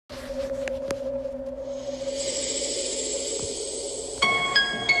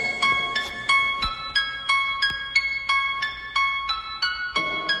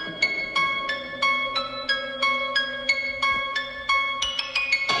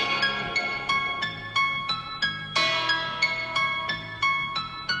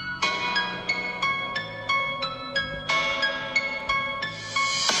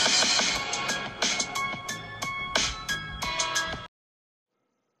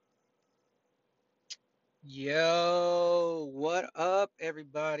Yo, what up,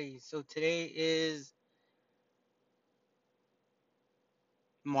 everybody? So today is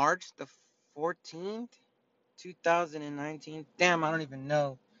March the 14th, 2019. Damn, I don't even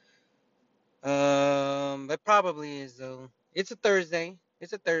know. It probably is though. It's a Thursday.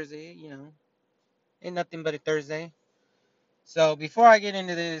 It's a Thursday, ain't nothing but a Thursday. So before I get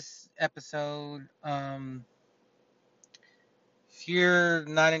into this episode, if you're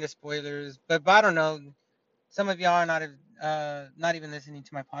not into spoilers, but I don't know, some of y'all are not even listening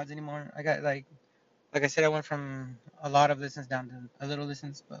to my pods anymore. I got like I said, I went from a lot of listens down to a little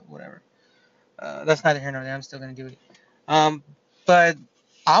listens, but whatever. That's neither here nor there. I'm still gonna do it. Um, but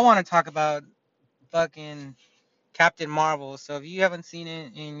I want to talk about fucking Captain Marvel. So if you haven't seen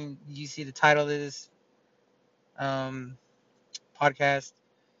it and you see the title of this um, podcast,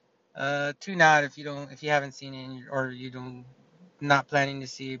 tune out if you haven't seen it or you don't not planning to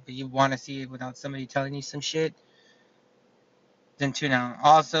see it, but you want to see it without somebody telling you some shit. Then tune out.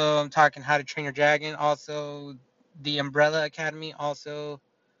 Also, I'm talking How to Train Your Dragon. Also, The Umbrella Academy. Also,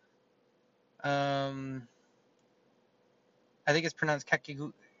 um, I think it's pronounced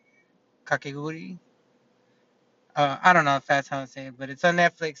Kakeguri. I don't know if that's how to say it, but it's a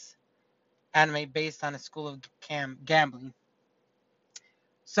Netflix anime based on a school of gambling.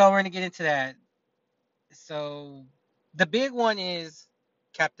 So we're gonna get into that. So the big one is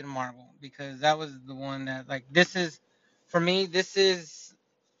Captain Marvel because that was the one that this is for me. This is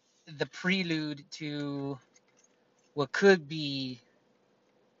the prelude to what could be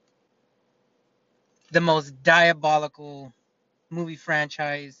the most diabolical movie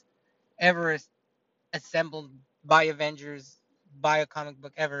franchise ever assembled by Avengers, by a comic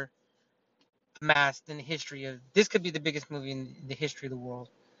book ever amassed in the history of. This could be the biggest movie in the history of the world.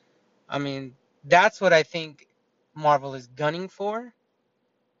 I mean, that's what I think Marvel is gunning for.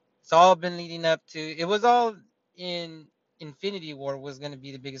 It's all been leading up to. It was all in Infinity War was going to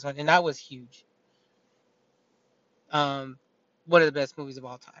be the biggest one, and that was huge. Um, One of the best movies of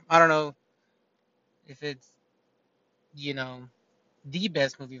all time. I don't know if it's you know the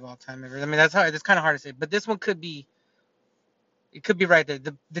best movie of all time ever. I mean, that's hard. That's kind of hard to say, but this one could be. It could be right there.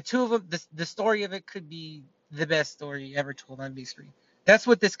 The two of them. The story of it could be the best story ever told on big screen. That's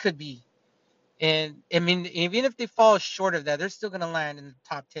what this could be. And I mean, even if they fall short of that, they're still gonna land in the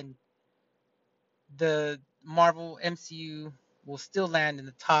top 10. The Marvel MCU will still land in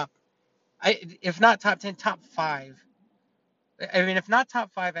the top. If not top 10, top five. I mean, if not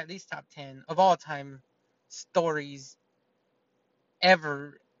top five, at least top 10 of all time stories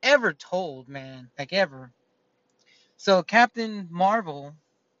ever told, man, like ever. So Captain Marvel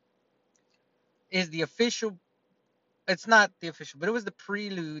is the official. It's not the official, but it was the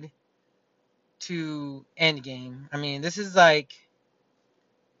prelude to Endgame. I mean, this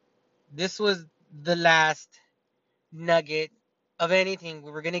was the last nugget of anything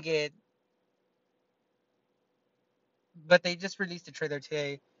we were gonna get, but they just released a trailer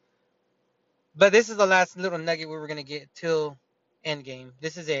today. But this is the last little nugget we were gonna get till Endgame.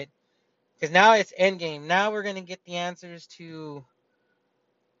 This is it, because now it's Endgame. Now we're gonna get the answers to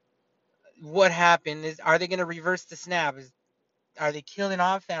what happened. Are they gonna reverse the snap? Are they killing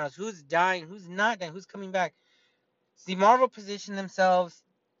off Thanos? Who's dying? Who's not dying? Who's coming back? See, Marvel positioned themselves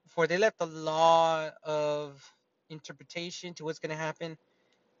for they left a lot of interpretation to what's gonna happen.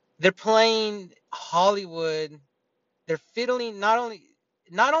 They're playing Hollywood. They're fiddling not only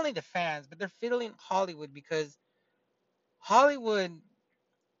the fans, but they're fiddling Hollywood because Hollywood,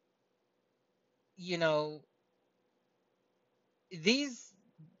 you know, these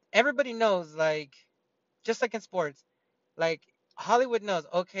everybody knows just like in sports, like Hollywood knows,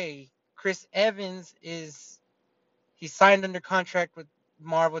 okay, Chris Evans he signed under contract with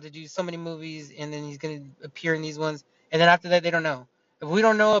Marvel to do so many movies and then he's going to appear in these ones and then after that they don't know. If we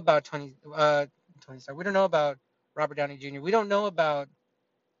don't know about Tony Stark, we don't know about Robert Downey Jr. We don't know about,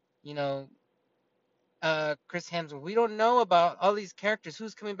 you know, Chris Hemsworth. We don't know about all these characters,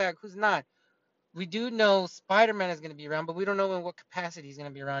 who's coming back, who's not. We do know Spider-Man is going to be around, but we don't know in what capacity he's going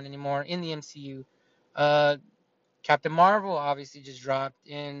to be around anymore in the MCU. Uh, Captain Marvel obviously just dropped,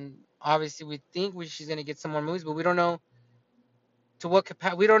 and obviously we think she's going to get some more movies, but we don't know to what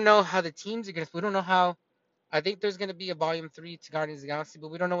capacity. We don't know how the teams are gonna. We don't know how. I think there's gonna be a volume 3 to Guardians of the Galaxy, but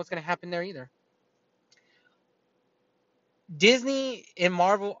we don't know what's gonna happen there either. Disney and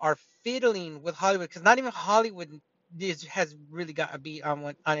Marvel are fiddling with Hollywood because not even Hollywood has really got a beat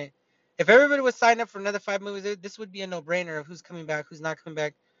on it. If everybody was signed up for another 5 movies, this would be a no-brainer of who's coming back, who's not coming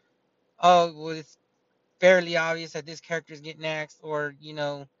back. Oh, well, it's fairly obvious that this character is getting axed, or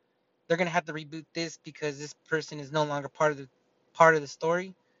they're gonna have to reboot this because this person is no longer part of the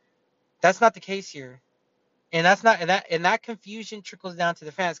story. That's not the case here, and that's not and that confusion trickles down to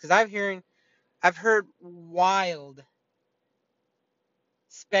the fans because I've heard wild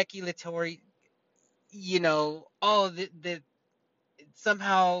speculatory, oh, the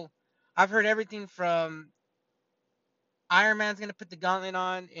somehow I've heard everything from Iron Man's gonna put the gauntlet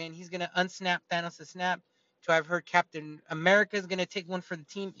on and he's gonna unsnap Thanos' snap, to I've heard Captain America's gonna take one for the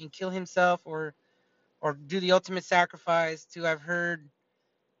team and kill himself, or do the ultimate sacrifice, to I've heard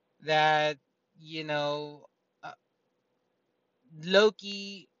that you know uh,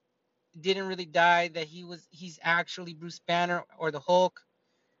 Loki didn't really die, that he's actually Bruce Banner or the Hulk.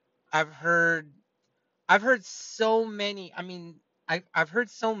 I've heard I've heard so many. I mean, I've heard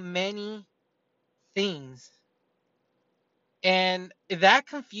so many things, and that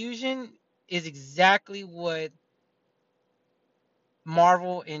confusion is exactly what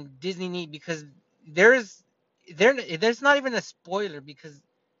Marvel and Disney need, because there's there's not even a spoiler because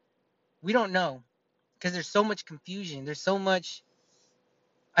we don't know, because there's so much confusion. There's so much.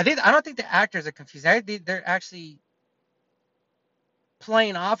 I don't think the actors are confused. I think they're actually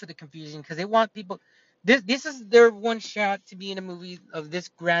playing off of the confusion because they want people. This is their one shot to be in a movie of this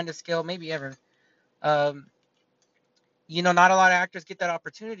grand a scale, maybe ever. Um, not a lot of actors get that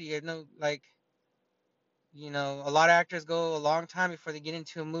opportunity. I know, like, a lot of actors go a long time before they get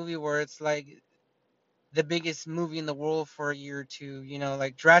into a movie where it's like the biggest movie in the world for a year or two.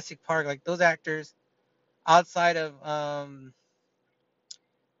 Like Jurassic Park, like those actors outside of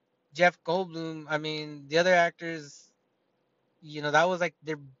Jeff Goldblum. I mean, the other actors, that was like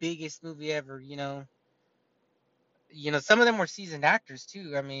their biggest movie ever. Some of them were seasoned actors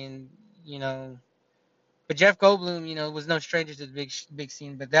too. I mean, you know, but Jeff Goldblum, was no stranger to the big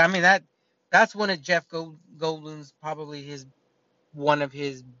scene. But I mean that's one of Goldblum's, probably his one of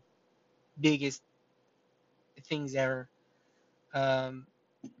his biggest things ever. Um,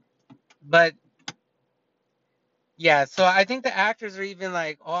 but yeah, so I think the actors are even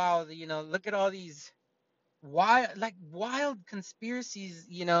like, oh, wow, look at all these wild conspiracies.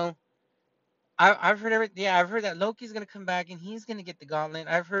 I've heard everything. Yeah, I've heard that Loki's gonna come back and he's gonna get the gauntlet.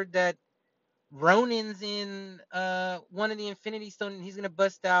 I've heard that Ronin's in one of the Infinity Stone and he's gonna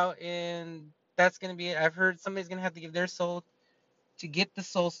bust out and that's gonna be it. I've heard somebody's gonna have to give their soul to get the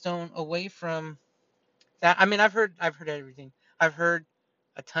Soul Stone away from that. I mean, I've heard everything. I've heard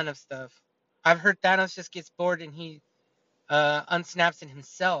a ton of stuff. I've heard Thanos just gets bored and he unsnaps it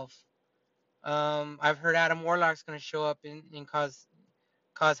himself. I've heard Adam Warlock's gonna show up and cause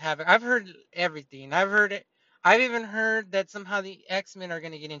havoc. I've heard everything. I've even heard that somehow the X-Men are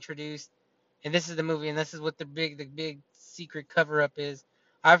gonna get introduced, and this is the movie, and this is what the big secret cover up is.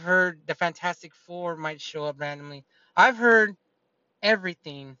 I've heard the Fantastic Four might show up randomly. I've heard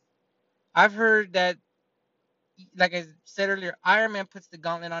everything. I've heard that, like I said earlier, Iron Man puts the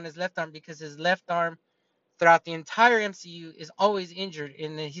gauntlet on his left arm because his left arm throughout the entire MCU is always injured,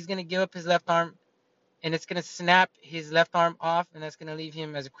 and then he's gonna give up his left arm, and it's gonna snap his left arm off, and that's gonna leave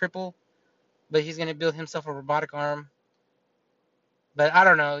him as a cripple. But he's gonna build himself a robotic arm. But I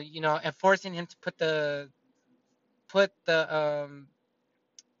don't know, and forcing him to put the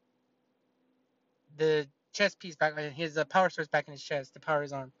chest piece back, his power source back in his chest to power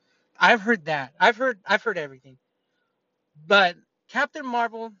his arm. I've heard that. I've heard everything. But Captain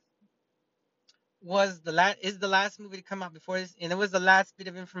Marvel is the last movie to come out before this, and it was the last bit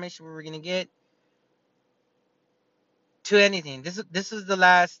of information we were gonna get to anything. This is the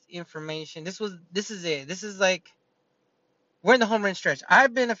last information. This is it. This is like we're in the home run stretch.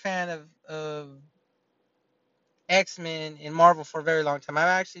 I've been a fan of X-Men and Marvel for a very long time. I've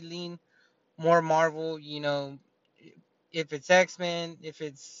actually leaned more Marvel, if it's X-Men, if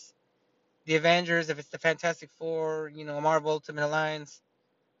it's the Avengers, if it's the Fantastic Four, Marvel Ultimate Alliance.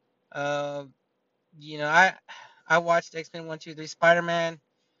 Uh, I watched X-Men 1, 2, 3, Spider-Man.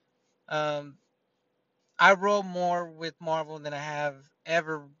 Um, I roll more with Marvel than I have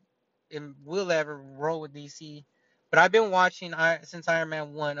ever and will ever roll with DC. But I've been watching since Iron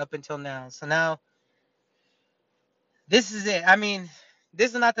Man 1 up until now. So now this is it. I mean,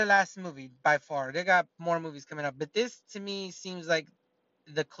 this is not the last movie by far. They got more movies coming up, but this to me seems like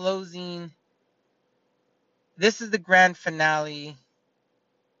the closing. This is the grand finale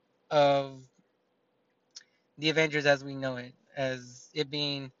of the Avengers as we know it, as it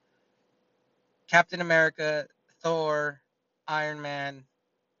being Captain America, Thor, Iron Man,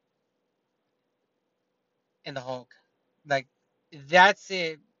 and the Hulk. Like that's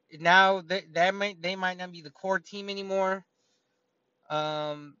it. Now they might not be the core team anymore.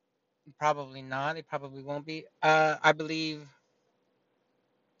 Um, Probably not. It probably won't be. I believe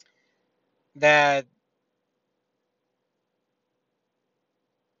that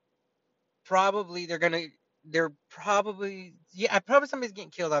probably they're probably yeah probably somebody's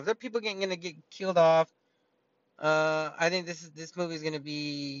getting killed off. There are people gonna get killed off. I think this movie is gonna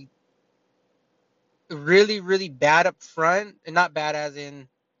be really really bad up front, and not bad as in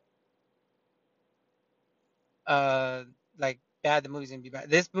uh like bad. The movie's gonna be bad.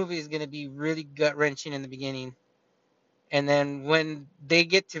 This movie is gonna be really gut wrenching in the beginning, and then when they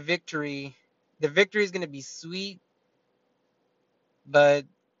get to victory, the victory is gonna be sweet, but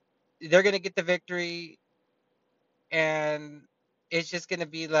they're gonna get the victory, and it's just gonna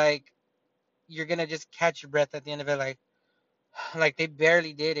be like you're gonna just catch your breath at the end of it, like they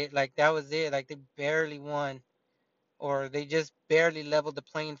barely did it, like that was it, like they barely won, or they just barely leveled the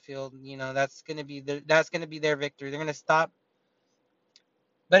playing field. That's gonna be their victory. They're gonna stop.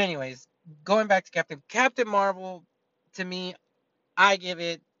 But anyways, going back to Captain Marvel, to me, I give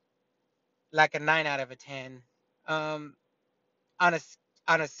it like a 9 out of a 10. Um, on a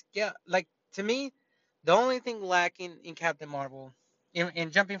on a scale, like, to me, the only thing lacking in Captain Marvel,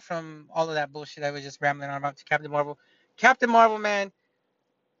 in jumping from all of that bullshit I was just rambling on about to Captain Marvel, man,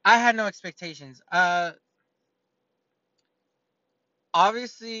 I had no expectations.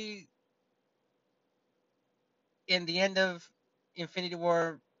 Obviously, in the end of Infinity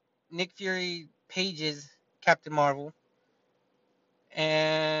War, Nick Fury pages Captain Marvel,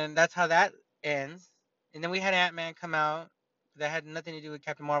 and that's how that ends. And then we had Ant-Man come out that had nothing to do with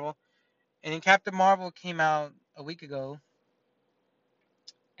Captain Marvel, and then Captain Marvel came out a week ago,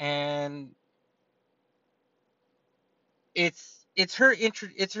 and it's her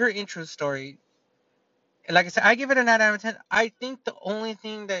intro story. And like I said, I give it a 9 out of 10. I think the only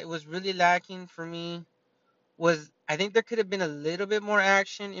thing that was really lacking for me was I think there could have been a little bit more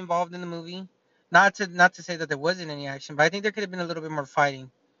action involved in the movie. Not to say that there wasn't any action, but I think there could have been a little bit more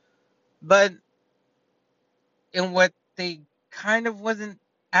fighting. But in what they kind of wasn't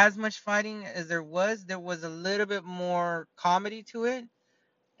as much fighting as there was a little bit more comedy to it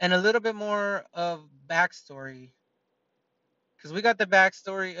and a little bit more of backstory. Because we got the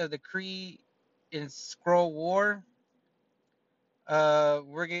backstory of the Kree in Skrull War.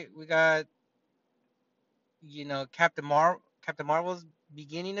 We got Captain Marvel's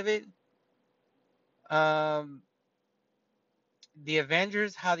beginning of it. Um, the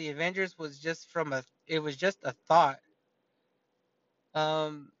Avengers, how the Avengers was just it was just a thought.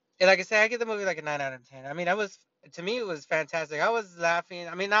 And like I said, I give the movie like a 9 out of 10. I mean, to me it was fantastic. I was laughing.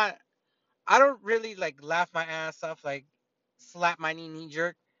 I mean, not I don't really like laugh my ass off, like slap my knee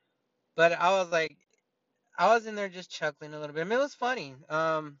jerk, but I was in there just chuckling a little bit. I mean, it was funny.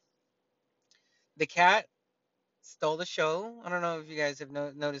 The cat stole the show. I don't know if you guys have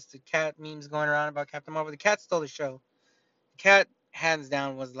noticed the cat memes going around about Captain Marvel. The cat stole the show. The cat, hands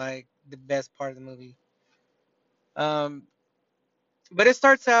down, was like the best part of the movie. Um, but it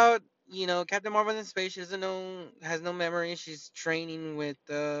starts out, Captain Marvel in space. She doesn't know, has no memory. She's training with,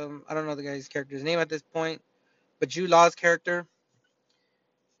 I don't know the guy's character's name at this point, but Jude Law's character.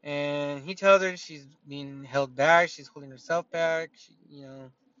 And he tells her she's being held back. She's holding herself back.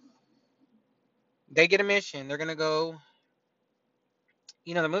 They get a mission. They're gonna go.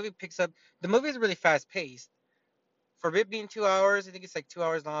 The movie picks up. The movie is really fast paced. For it being 2 hours, I think it's like 2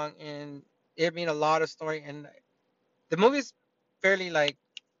 hours long, and it being a lot of story. And the movie's fairly like,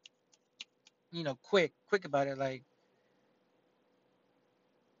 quick about it. Like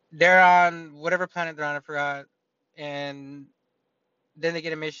they're on whatever planet they're on, I forgot, and then they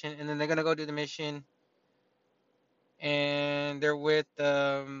get a mission, and then they're gonna go do the mission, and they're with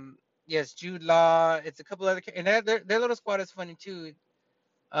yes, Jude Law. It's a couple other, and their little squad is funny too.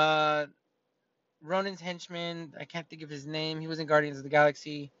 Uh, Ronan's henchman. I can't think of his name. He was in Guardians of the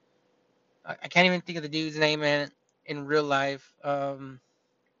Galaxy. I can't even think of the dude's name in real life. Oh,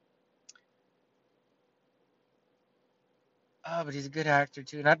 but he's a good actor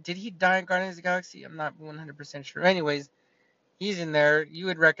too. Did he die in Guardians of the Galaxy? I'm not 100% sure. Anyways, he's in there. You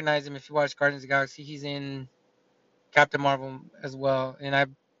would recognize him if you watch Guardians of the Galaxy. He's in Captain Marvel as well, and I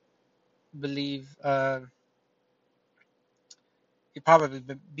believe he'd probably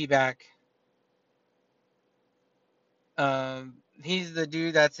be back. He's the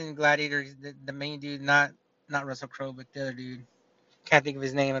dude that's in Gladiator. He's the main dude, not Russell Crowe, but the other dude. Can't think of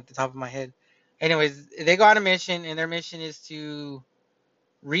his name at the top of my head. Anyways, they go on a mission, and their mission is to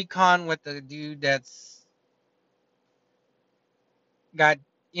recon with the dude that's got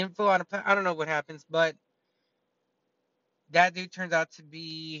info on a planet. I don't know what happens, but that dude turns out to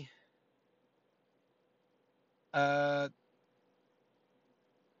be uh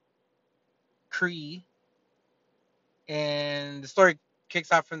Kree, and the story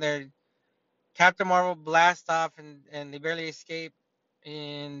kicks off from there. Captain Marvel blasts off, and they barely escape,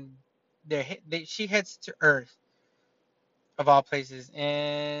 and she heads to Earth of all places,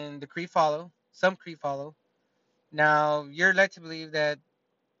 and the Kree follow. Some Kree follow. Now you're led to believe that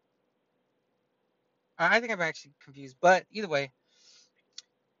I think I'm actually confused, but either way,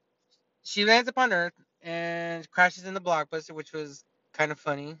 she lands upon Earth and crashes in the blockbuster, which was kind of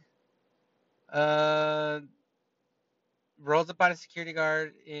funny. Uh, Rolls up on a security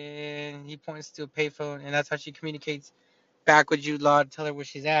guard, and he points to a payphone, and that's how she communicates back with Jude Law to tell her where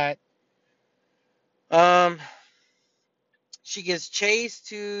she's at. Um, she gets chased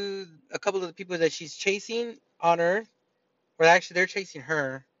to a couple of the people that she's chasing on Earth, or actually they're chasing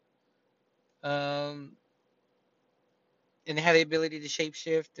her. Um, and they have the ability to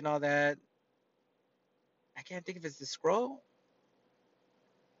shapeshift and all that. I can't think if it's the Skrull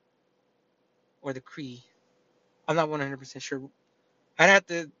or the Kree. I'm not 100% sure. I'd have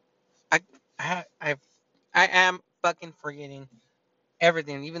to. I I I am fucking forgetting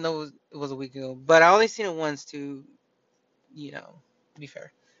everything, even though it was a week ago. But I only seen it once to, to be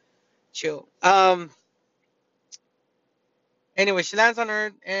fair, chill. Anyway, she lands on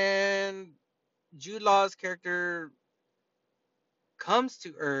Earth, and Jude Law's character comes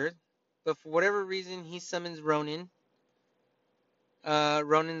to Earth, but for whatever reason, he summons Ronan.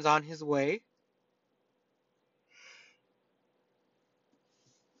 Ronan's on his way,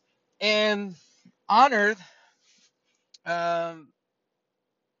 and on Earth, um,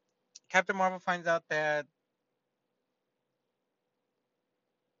 Captain Marvel finds out that,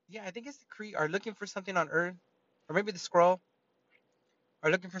 yeah, I think it's the Kree are looking for something on Earth, or maybe the Skrull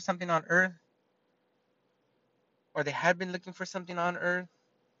are looking for something on Earth, or they had been looking for something on Earth,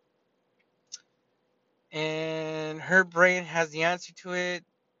 and her brain has the answer to it.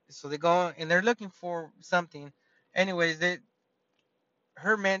 So they go and they're looking for something. Anyways,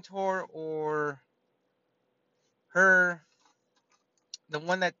 her mentor, or her the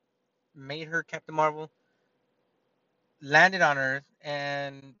one that made her Captain Marvel, landed on Earth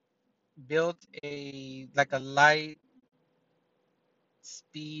and built a light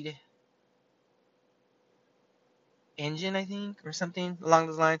speed engine, I think, or something along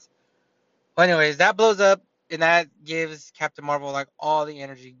those lines. Well, anyways, that blows up, and that gives Captain Marvel like all the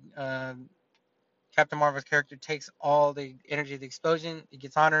energy. Captain Marvel's character takes all the energy of the explosion. It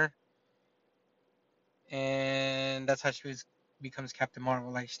gets on her, and that's how becomes Captain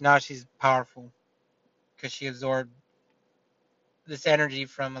Marvel. Like now she's powerful because she absorbed this energy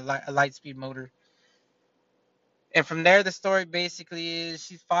from a light speed motor. And from there, the story basically is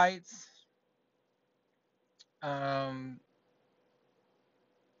she fights. Um,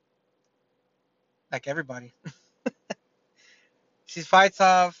 like everybody, she fights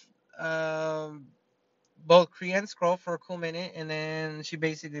off um, both Kree and Skrull for a cool minute, and then she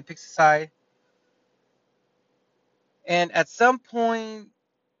basically picks a side. And at some point,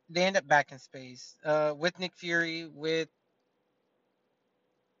 they end up back in space with Nick Fury, with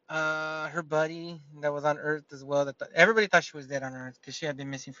her buddy that was on Earth as well. Everybody thought she was dead on Earth because she had been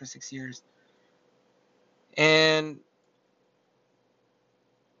missing for 6 years. And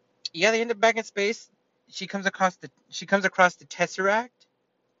yeah, they end up back in space. She comes across the Tesseract,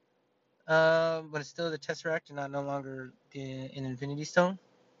 but it's still the Tesseract and not no longer an Infinity Stone.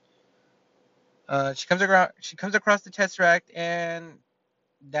 She comes across the Tesseract, and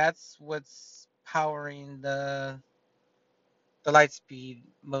that's what's powering the Lightspeed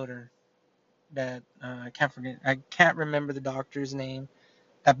motor. That I can't remember the doctor's name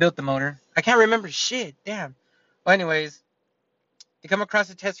that built the motor. I can't remember shit. Damn. Well, anyways, they come across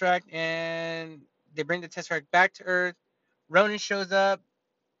the Tesseract, and they bring the Tesseract back to Earth. Ronan shows up.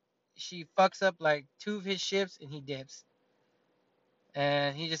 She fucks up like two of his ships, and he dips.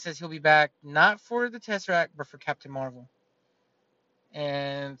 And he just says he'll be back, not for the Tesseract, but for Captain Marvel.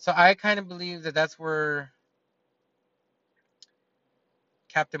 And so I kind of believe that that's where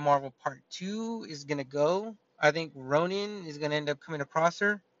Captain Marvel Part 2 is going to go. I think Ronan is going to end up coming across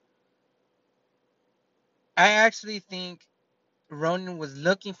her. I actually think Ronan was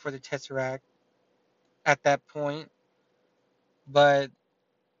looking for the Tesseract at that point, but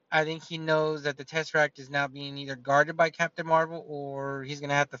I think he knows that the Tesseract is now being either guarded by Captain Marvel, or he's going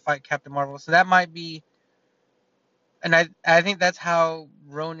to have to fight Captain Marvel. So that might be and I think that's how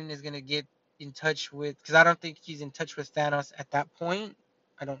Ronan is gonna get in touch with, because I don't think he's in touch with Thanos at that point.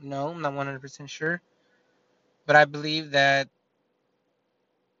 I don't know. I'm not 100% sure, but I believe that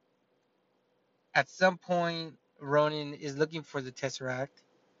at some point Ronan is looking for the Tesseract,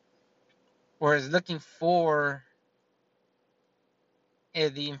 or is looking for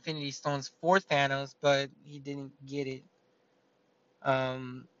the Infinity Stones for Thanos, but he didn't get it.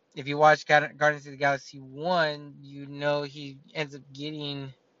 If you watch Guardians of the Galaxy 1, you know he ends up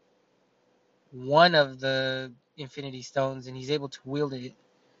getting one of the Infinity Stones and he's able to wield it.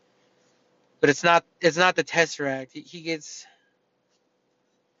 But it's not the Tesseract. He gets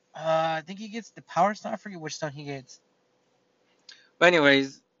I think he gets the Power Stone. I forget which stone he gets. But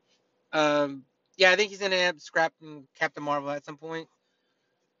anyways, yeah, I think he's gonna end up scrapping Captain Marvel at some point.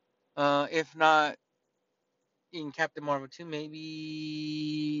 If not in Captain Marvel 2,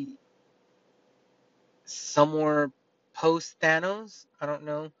 maybe somewhere post Thanos. I don't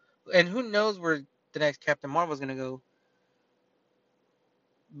know. And who knows where the next Captain Marvel is gonna go.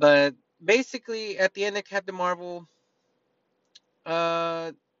 But basically, at the end of Captain Marvel,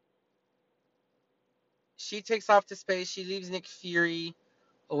 uh, she takes off to space. She leaves Nick Fury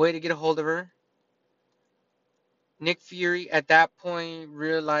a way to get a hold of her. Nick Fury at that point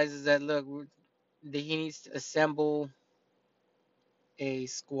realizes that, look, that he needs to assemble a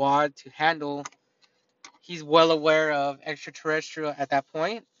squad to handle. He's well aware of extraterrestrial at that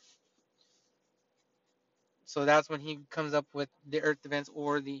point, so that's when he comes up with the Earth Defense,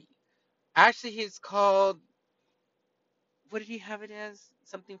 or the, actually he's called, what did he have it as,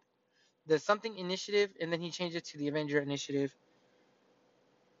 something, the something initiative, and then he changed it to the Avenger Initiative.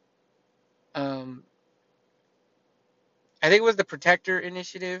 Um, I think it was the Protector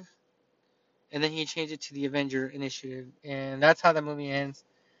Initiative, and then he changed it to the Avenger Initiative, and that's how the movie ends.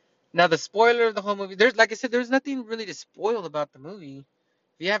 Now, the spoiler of the whole movie, there's, like I said, there's nothing really to spoil about the movie.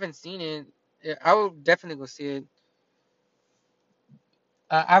 If you haven't seen it, I would definitely go see it.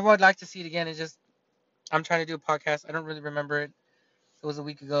 I would like to see it again. It's just I'm trying to do a podcast. I don't really remember it. It was a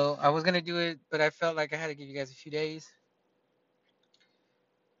week ago. I was gonna do it, but I felt like I had to give you guys a few days.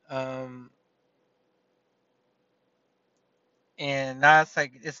 Um, and now it's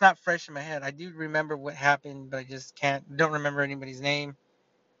like it's not fresh in my head. I do remember what happened, but I just don't remember anybody's name.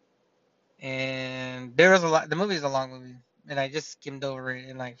 And there was a lot. The movie is a long movie, and I just skimmed over it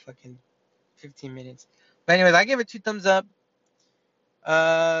in like fucking 15 minutes. But anyways, I give it 2 thumbs up.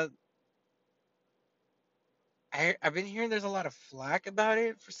 Uh, I've been hearing there's a lot of flack about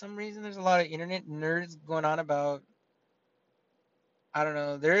it for some reason. There's a lot of internet nerds going on about. I don't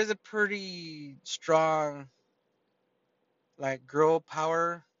know. There is a pretty strong like girl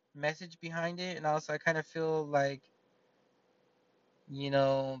power message behind it, and also I kind of feel like,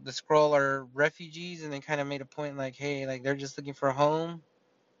 the Skrull are refugees, and they kind of made a point like, hey, like they're just looking for a home,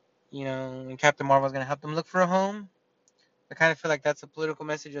 and Captain Marvel's gonna help them look for a home. I kind of feel like that's a political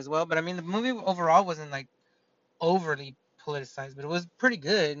message as well. But I mean, the movie overall wasn't like overly politicized, but it was pretty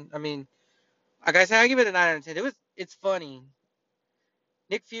good. I mean, like I said, I give it a 9 out of 10. It's funny.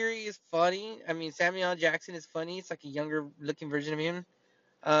 Nick Fury is funny. I mean, Samuel L. Jackson is funny. It's like a younger looking version of him.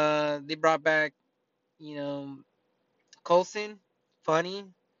 They brought back, you know, Coulson, funny.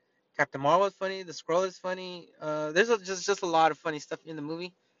 Captain Marvel is funny. The Skrull is funny. Just a lot of funny stuff in the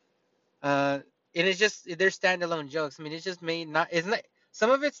movie. And it's just they're standalone jokes. I mean, it's just made not. It's not. Some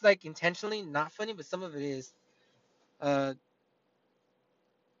of it's like intentionally not funny, but some of it is. Uh,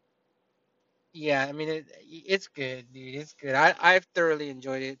 yeah. I mean, it's good, dude. It's good. I've thoroughly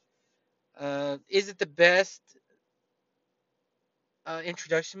enjoyed it. Is it the best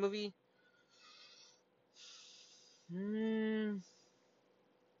introduction movie? Hmm,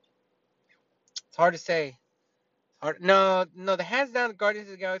 it's hard to say. Hard. No, no. The hands down, Guardians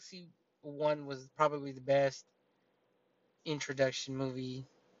of the Galaxy 1 was probably the best introduction movie.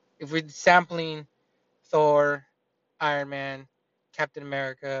 If we're sampling Thor, Iron Man, Captain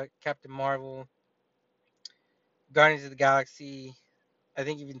America, Captain Marvel, Guardians of the Galaxy, I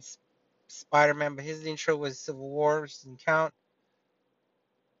think even Spider Man, but his intro was Civil War, which doesn't count.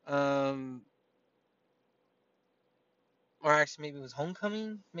 Um, or actually, maybe it was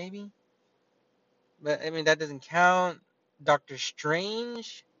Homecoming, maybe. But I mean, that doesn't count. Doctor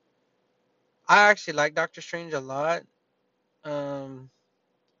Strange. I actually like Doctor Strange a lot. Um,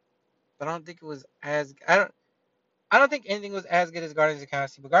 but I don't think it was as I don't think anything was as good as Guardians of the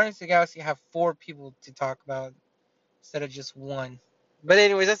Galaxy. But Guardians of the Galaxy have 4 people to talk about instead of just one. But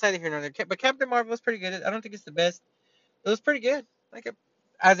anyways, that's neither here nor there. But Captain Marvel was pretty good. I don't think it's the best. It was pretty good.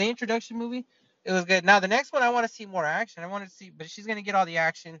 As an introduction movie, it was good. Now the next one, I want to see more action. I want to see, but she's gonna get all the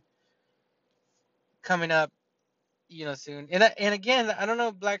action coming up soon. And again, I don't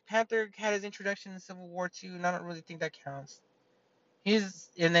know. Black Panther had his introduction in Civil War too, and I don't really think that counts.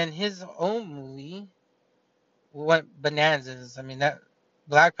 And then his own movie, what Bonanzas. I mean that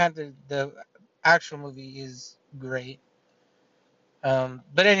Black Panther, the actual movie is great.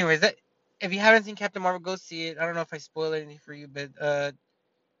 But anyways, if you haven't seen Captain Marvel, go see it. I don't know if I spoil anything for you, but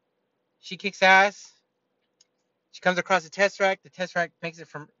she kicks ass. She comes across the Tesseract. The Tesseract makes it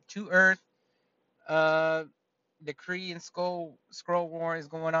from to Earth. Uh, the Kree and Skrull War is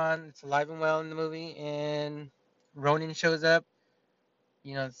going on. It's alive and well in the movie, and Ronin shows up.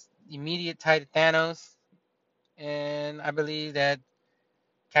 It's immediate tie to Thanos, and I believe that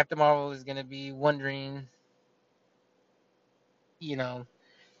Captain Marvel is gonna be wondering, you know,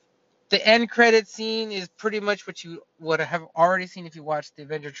 the end credit scene is pretty much what you would have already seen if you watched the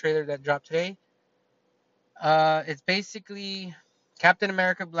Avenger trailer that dropped today. It's basically Captain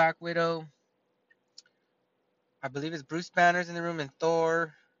America, Black Widow. I believe it's Bruce Banner's in the room, and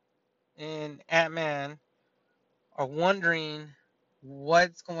Thor and Ant-Man are wondering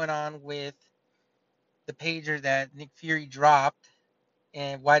what's going on with the pager that Nick Fury dropped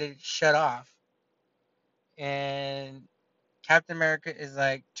and why did it shut off. And Captain America is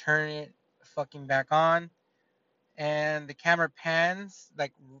like, turn it fucking back on. And the camera pans,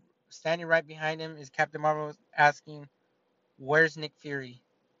 like standing right behind him is Captain Marvel asking, where's Nick Fury?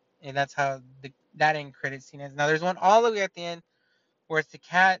 And that's how that end credit scene is. Now there's one all the way at the end where it's the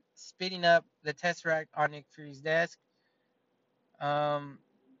cat spitting up the Tesseract on Nick Fury's desk. Um,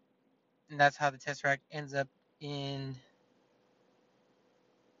 and that's how the Tesseract ends up in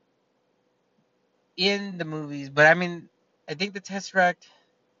the movies. But I mean, I think the Tesseract.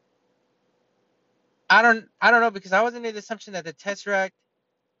 I don't know because I was under the assumption that the Tesseract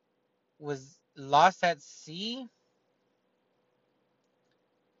was lost at sea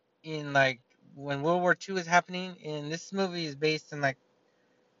in like when World War II is happening, and this movie is based in like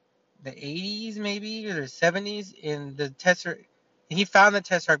the 80s maybe or the 70s. In the Tesseract, he found the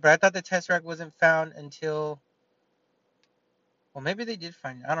Tesseract, but I thought the Tesseract wasn't found until, well, maybe they did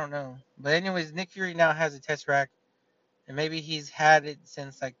find it. I don't know. But anyways, Nick Fury now has a Tesseract, and maybe he's had it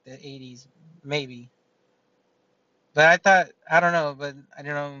since like the 80s, maybe. But I don't know, but I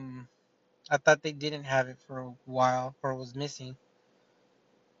don't know. I thought they didn't have it for a while, or it was missing.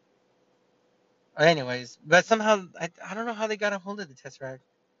 Anyways, but somehow I don't know how they got a hold of the Tesseract.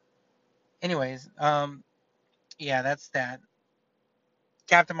 Anyways, yeah, that's that.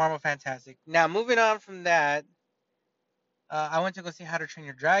 Captain Marvel, fantastic. Now moving on from that, I went to go see How to Train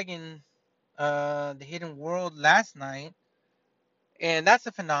Your Dragon, the Hidden World last night, and that's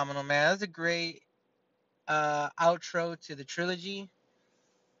a phenomenal, man. That's a great outro to the trilogy.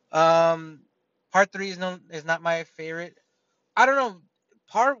 Um, part three is not my favorite. I don't know.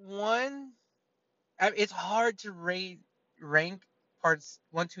 Part one, it's hard to rank parts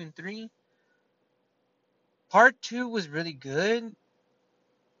one, two, and three. Part two was really good.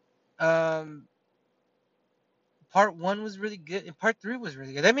 Um, part one was really good, and part three was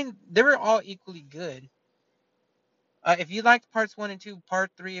really good. I mean, they were all equally good. If you liked parts one and two,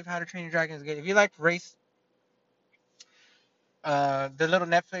 part three of How to Train Your Dragon is good. If you liked Race, the little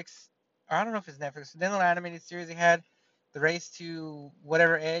Netflix, or I don't know if it's Netflix, the little animated series they had, the Race to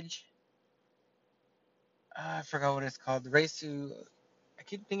whatever Edge. I forgot what it's called. The Race to, I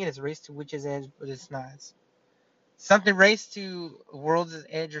keep thinking it's Race to Witch's Edge, but it's not. It's something Race to World's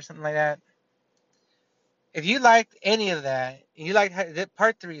Edge or something like that. If you liked any of that, you liked that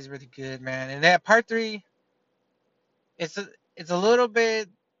part three is really good, man. And that part three, it's a little bit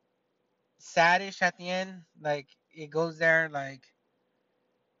saddish at the end. Like it goes there, like,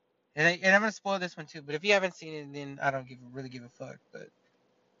 and I'm gonna spoil this one too. But if you haven't seen it, then I don't really give a fuck. But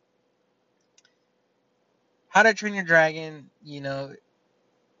How to Train Your Dragon,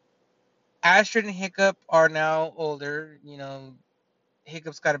 Astrid and Hiccup are now older.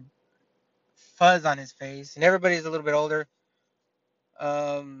 Hiccup's got a fuzz on his face, and everybody's a little bit older.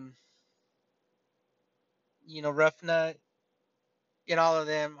 Um, Ruffnut and all of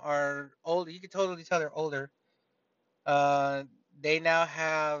them are older. You can totally tell they're older. Uh, they now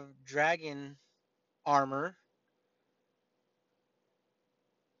have dragon armor,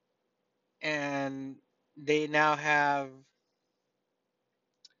 and they now have,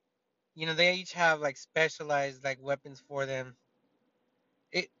 they each have like specialized like weapons for them.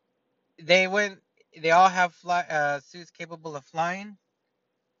 It they went, they all have suits capable of flying.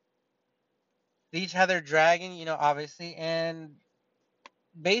 They each have their dragon, obviously, and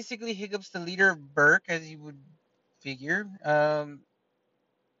basically Hiccup's the leader of Burke, as you would figure. And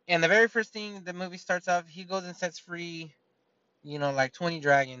the very first thing the movie starts off, he goes and sets free, like 20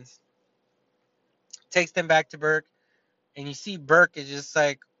 dragons, takes them back to Burke. and you see Berk is just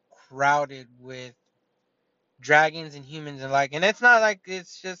like crowded with dragons and humans alike. And it's not like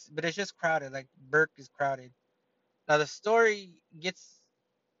it's just, but it's just crowded. Like Berk is crowded. Now the story gets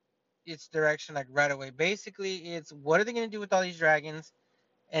its direction like right away. Basically, it's what are they gonna do with all these dragons?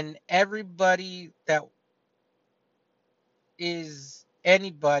 And everybody that is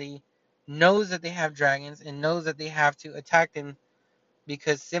anybody knows that they have dragons and knows that they have to attack them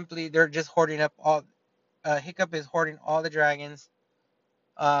because simply they're just hoarding up all. Hiccup is hoarding all the dragons.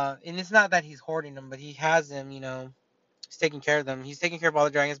 And it's not that he's hoarding them, but he has them. He's taking care of them. He's taking care of all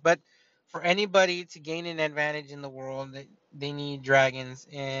the dragons. But for anybody to gain an advantage in the world, they need dragons.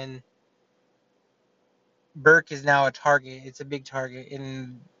 And Berk is now a target. It's a big target.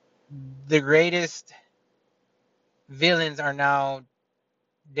 And the greatest villains are now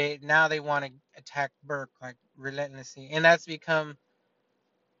they want to attack Berk like relentlessly. And that's the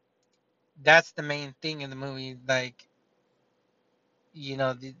main thing in the movie. Like,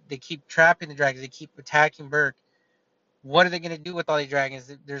 they keep trapping the dragons. They keep attacking Berk. What are they gonna do with all these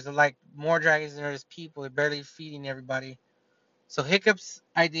dragons? There's like more dragons than there's people. They're barely feeding everybody. So Hiccup's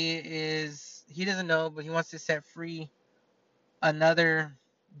idea is he doesn't know, but he wants to set free another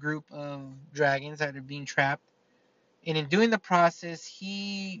group of dragons that are being trapped. And in doing the process,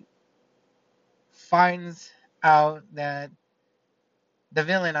 he finds out that the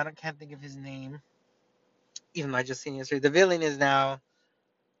villain, can't think of his name, even though I just seen it yesterday. The villain is now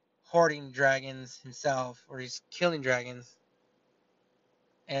hoarding dragons himself, or he's killing dragons.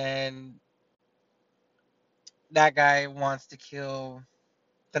 And that guy wants to kill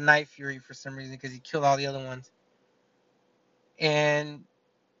the Night Fury for some reason because he killed all the other ones. And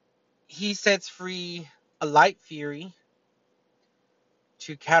he sets free a Light Fury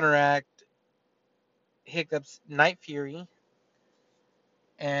to counteract Hiccup's Night Fury,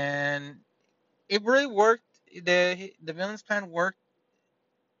 and it really worked. The villain's plan worked.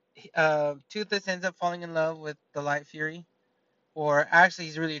 Toothless ends up falling in love with the Light Fury, or actually,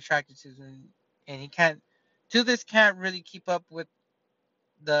 he's really attracted to him, and he can't. Toothless can't really keep up with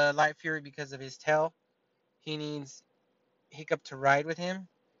the Light Fury because of his tail. He needs Hiccup to ride with him.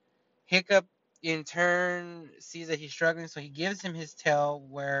 Hiccup, in turn, sees that he's struggling, so he gives him his tail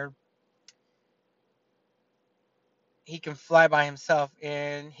where he can fly by himself,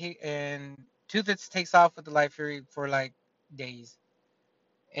 and Toothless takes off with the Light Fury for like days.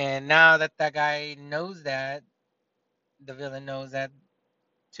 And now that guy knows that the villain knows that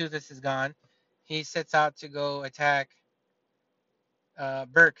Toothless is gone, he sets out to go attack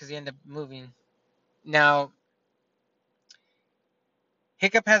Bert because he ended up moving. Now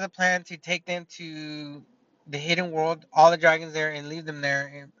Hiccup has a plan to take them to the hidden world, all the dragons there, and leave them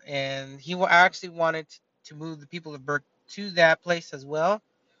there. And he will actually wanted to move the people of Berk to that place as well.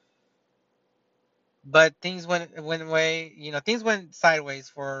 But things went away. Things went sideways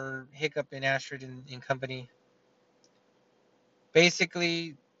for Hiccup and Astrid and company.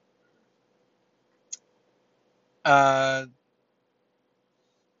 Basically, uh,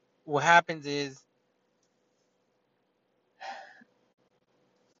 what happens is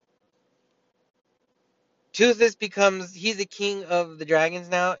Toothless becomes he's the king of the dragons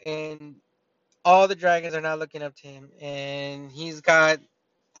now, and all the dragons are now looking up to him, and he's got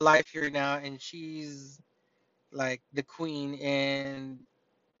Life here now, and she's like the queen, and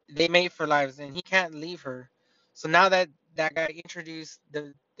they mate for lives, and he can't leave her. So now that guy introduced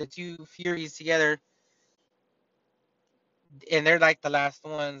the two Furies together, and they're like the last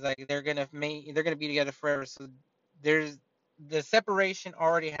ones. Like they're gonna be together forever. So there's the separation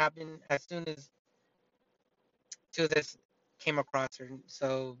already happened as soon as two of this came across her.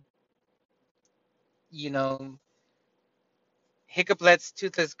 So you know, Hiccup lets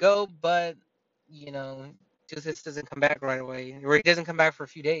Toothless go, but you know, Toothless doesn't come back right away, or he doesn't come back for a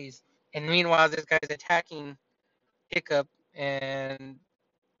few days. And meanwhile, this guy's attacking Hiccup, and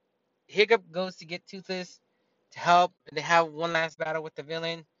Hiccup goes to get Toothless to help. They have one last battle with the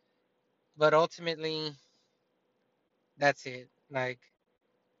villain, but ultimately, that's it. Like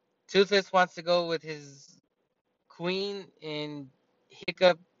Toothless wants to go with his queen, and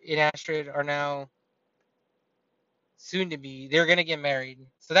Hiccup and Astrid are now soon to be. They're gonna get married.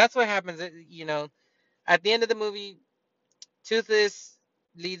 So that's what happens. At the end of the movie, Toothless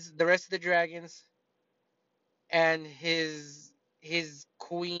leads the rest of the dragons and his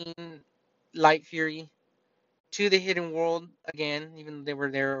queen Light Fury to the hidden world again, even though they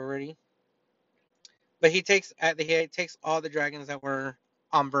were there already. But he takes all the dragons that were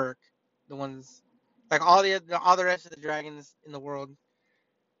on Berk, the ones like all the rest of the dragons in the world,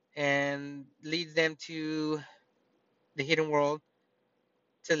 and leads them to the hidden world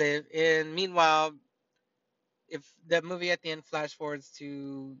to live. And meanwhile, if that movie at the end flash forwards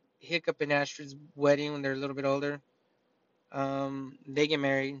to Hiccup and Astrid's wedding when they're a little bit older, they get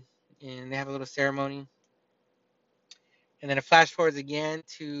married and they have a little ceremony, and then it flash forwards again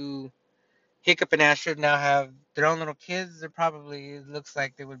to Hiccup and Astrid now have their own little kids. They're probably, it looks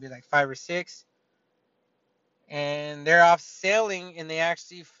like they would be like 5 or 6, and they're off sailing, and they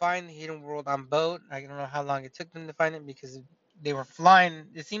actually find the hidden world on boat. I don't know how long it took them to find it because they were flying.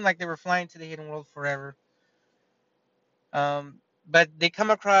 It seemed like they were flying to the hidden world forever. But they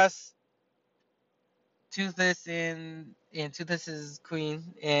come across Toothless and Toothless's queen,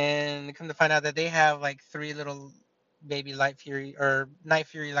 and they come to find out that they have like 3 little baby Light Fury or Night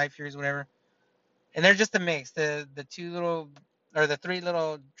Fury, Light Furies, whatever. And they're just a mix. The 2 little or the 3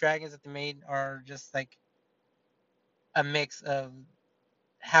 little dragons that they made are just like a mix of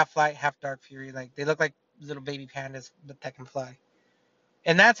half light, half dark fury. Like they look like little baby pandas that can fly.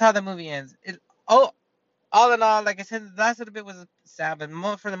 And that's how the movie ends. Oh, all in all, like I said, the last little bit was sad, but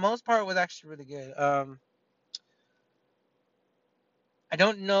for the most part, it was actually really good. I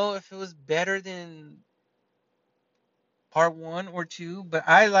don't know if it was better than part 1 or 2, but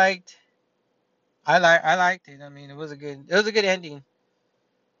I liked it. I mean, it was a good ending.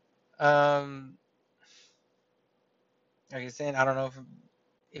 Um, like I said, I don't know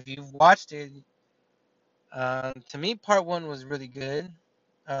if you've watched it. To me, part 1 was really good.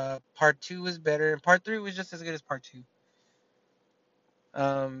 Part 2 was better, and part 3 was just as good as part 2.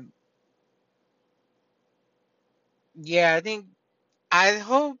 Um, yeah,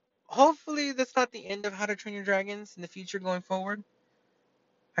 I hopefully that's not the end of How to Train Your Dragons in the future going forward.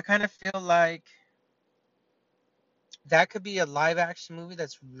 I kind of feel like that could be a live action movie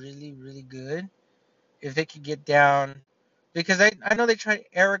that's really, really good if they could get down. Because I know they tried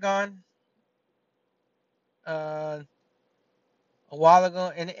Aragon uh, a while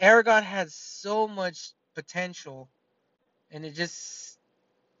ago, and Aragon had so much potential, and it just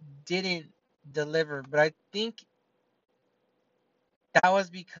didn't deliver. But I think that was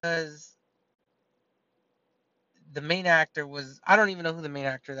because the main actor was, I don't even know who the main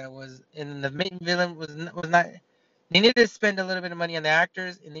actor that was, and the main villain was not. They needed to spend a little bit of money on the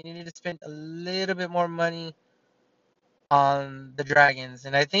actors, and they needed to spend a little bit more money on the dragons.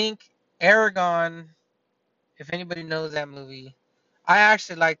 And I think Aragon, if anybody knows that movie, I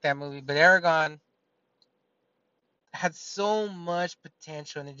actually like that movie, but Aragon had so much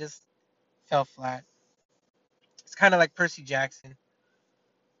potential and it just fell flat. It's kind of like Percy Jackson.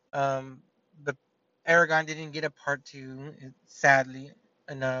 Um, but Aragon didn't get a part 2, sadly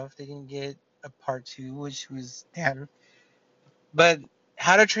enough. They didn't get a part 2, which was damn. But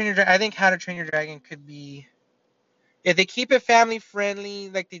I think How to Train Your Dragon could be, if they keep it family friendly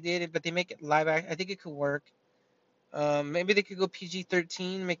like they did it, but they make it live action, I think it could work. Maybe they could go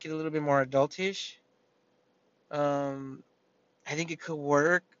PG-13, make it a little bit more adultish. Um, I think it could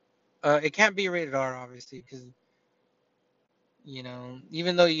work. It can't be rated R, obviously, because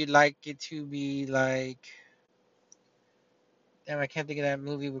even though you'd like it to be like, damn, I can't think of that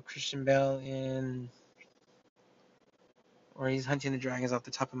movie with Christian Bale in, or he's hunting the dragons off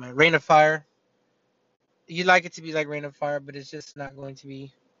the top of my Reign of Fire. You'd like it to be like Reign of Fire, but it's just not going to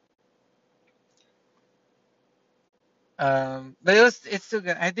be. But it's still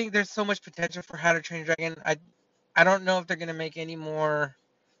good. I think there's so much potential for How to Train Your Dragon. I don't know if they're gonna make any more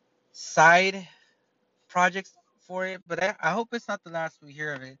side projects for it, but I hope it's not the last we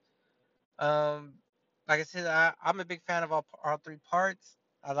hear of it. Um, like I said, I'm a big fan of all 3 parts.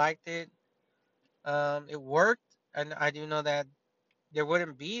 I liked it. It worked, and I do know that there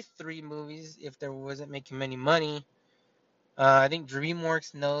wouldn't be 3 movies if there wasn't making many money. I think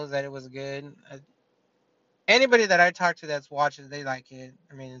DreamWorks knows that it was good. Anybody that I talk to that's watches, they like it.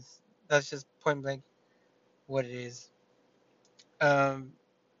 I mean, that's just point blank what it is. Um,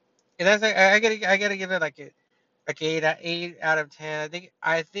 and that's like, I gotta give it like 8 out of 10.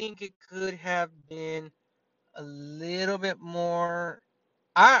 I think it could have been a little bit more.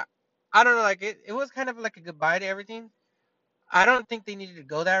 I I don't know, like it was kind of like a goodbye to everything. I don't think they needed to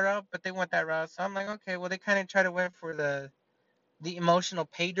go that route, but they went that route. So I'm like, okay, well they kind of tried to went for the emotional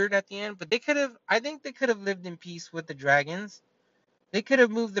pay dirt at the end, but I think they could have lived in peace with the dragons. They could have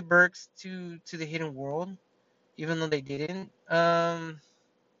moved the Burks to the hidden world, even though they didn't. It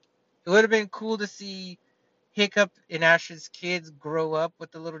would have been cool to see Hiccup and Ash's kids grow up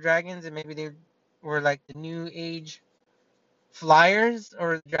with the little dragons, and maybe they were like the new age flyers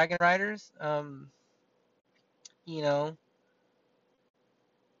or dragon riders. You know,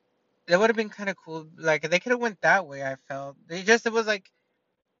 that would have been kind of cool. Like they could have went that way. I felt it was like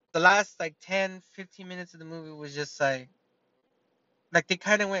the last like 10, 15 minutes of the movie was just like they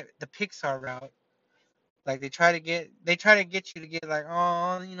kind of went the Pixar route. Like they try to get you to get like,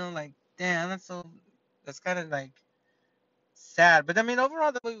 oh, like, damn, that's kind of like sad. But I mean,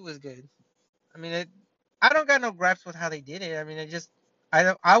 overall the movie was good. I mean, I don't got no gripes with how they did it. I mean,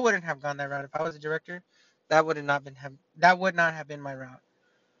 I wouldn't have gone that route if I was a director. That would not have been my route.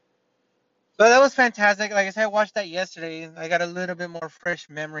 But that was fantastic. Like I said, I watched that yesterday. I got a little bit more fresh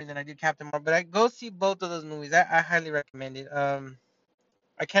memory than I did Captain Marvel. But I go see both of those movies. I highly recommend it.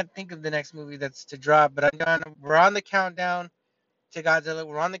 I can't think of the next movie that's to drop, but we're on the countdown to Godzilla.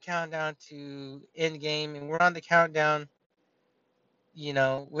 We're on the countdown to Endgame, and we're on the countdown.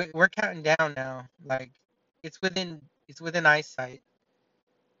 We're counting down now. Like it's within eyesight.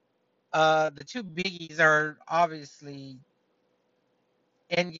 The two biggies are obviously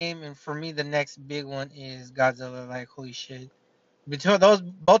Endgame, and for me, the next big one is Godzilla. Like, holy shit! Between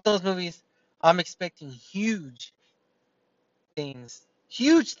both those movies, I'm expecting huge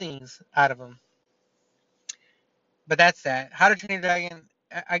things out of them. But that's that. How to Train Your Dragon,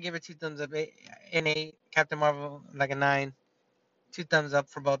 I give it two thumbs up. An eight. Captain Marvel, like a nine. Two thumbs up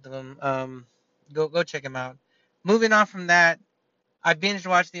for both of them. Go check them out. Moving on from that, I binge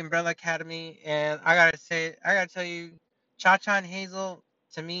watched The Umbrella Academy, and I gotta tell you, Cha Cha and Hazel,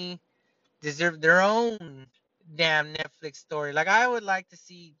 to me, deserve their own damn Netflix story. Like, I would like to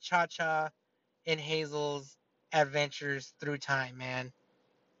see Cha Cha and Hazel's adventures through time, man.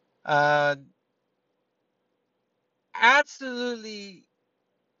 Uh, Absolutely,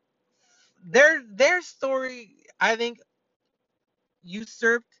 their story, I think,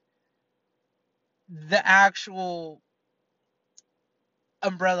 usurped the actual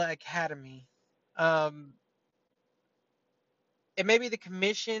Umbrella Academy. Um, it may be the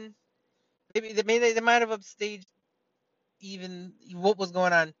commission. Maybe they might have upstaged even what was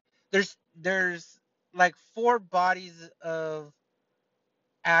going on. There's like four bodies of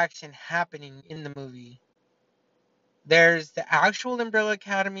action happening in the movie. There's the actual Umbrella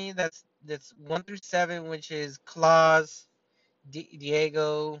Academy that's 1 through 7, which is Claus,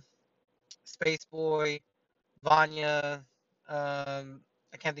 Diego, Space Boy, Vanya.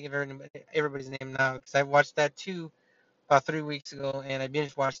 I can't think of everybody's name now because I watched that too about 3 weeks ago, and I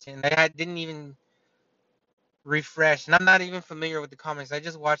binge watched it, and I didn't even refresh, and I'm not even familiar with the comics. I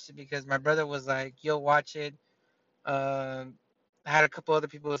just watched it because my brother was like, "Yo, watch it." I had a couple other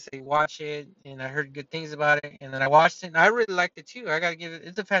people say watch it, and I heard good things about it, and then I watched it, and I really liked it too. I gotta give it.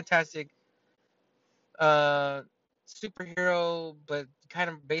 It's a fantastic uh superhero, but kind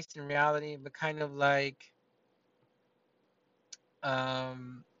of based in reality, but kind of like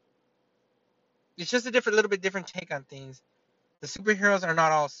um, it's just a little bit different take on things. The superheroes are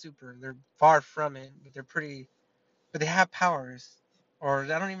not all super; they're far from it, but but they have powers, or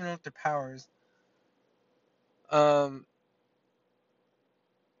I don't even know if they're powers. Um,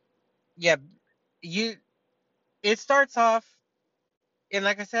 yeah, you. It starts off, and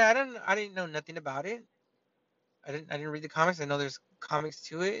like I said, I didn't know nothing about it. I didn't read the comics. I know there's comics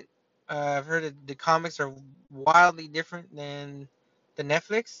to it. I've heard that the comics are wildly different than the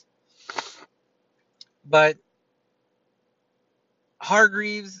Netflix, but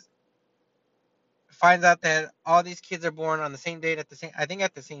Hargreaves finds out that all these kids are born on the same date I think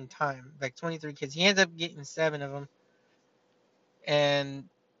at the same time, like 23 kids. He ends up getting seven of them, and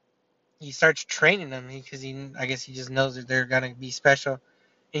he starts training them because I guess he just knows that they're gonna be special,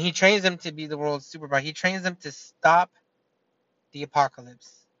 and he trains them to be the world's superpower. He trains them to stop the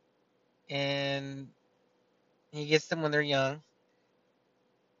apocalypse, and he gets them when they're young.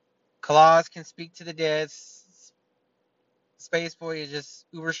 Claus can speak to the dead. Space Boy is just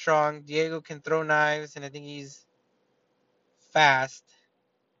uber strong. Diego can throw knives, and I think he's fast.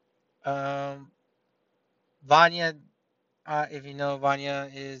 Um, Vanya, if you know, Vanya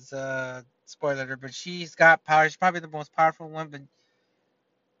is spoiler alert, but she's got power. She's probably the most powerful one,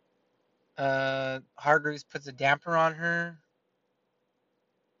 but Hargreaves puts a damper on her.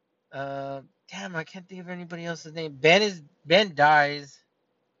 Damn, I can't think of anybody else's name. Ben dies.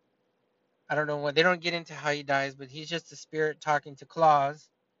 I don't know what, they don't get into how he dies, but he's just a spirit talking to Claus.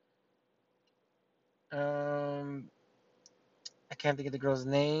 Um, I can't think of the girl's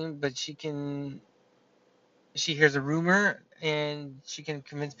name, but she hears a rumor and she can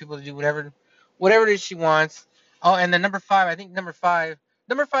convince people to do whatever it is she wants. Oh, and then number 5, I think number 5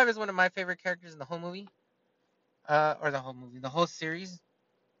 is one of my favorite characters in the whole movie, or the whole series.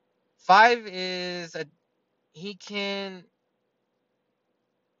 5 is he can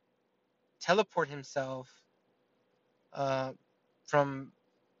teleport himself uh, from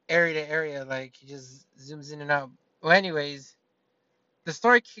area to area, like he just zooms in and out. Well, anyways, the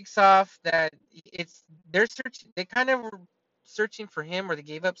story kicks off that they kind of were searching for him, or they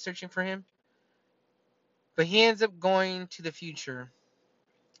gave up searching for him, but he ends up going to the future.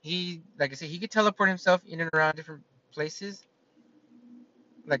 He, like I said, he could teleport himself in and around different places,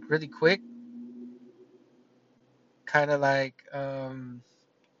 like really quick, kind of like can't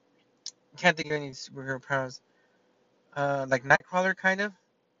think of any superhero powers. Like Nightcrawler, kind of.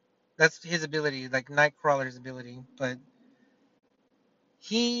 That's his ability, like Nightcrawler's ability. But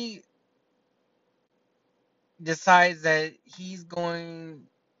he decides that he's going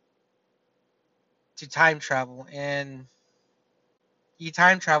to time travel, and he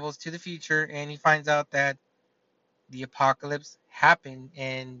time travels to the future, and he finds out that the apocalypse happened,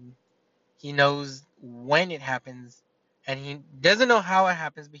 and he knows when it happens, and he doesn't know how it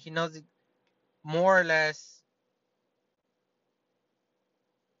happens, but he knows it more or less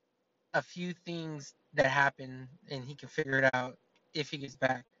a few things that happen, and he can figure it out if he gets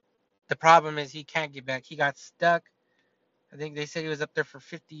back. The problem is he can't get back. He got stuck. I think they said he was up there for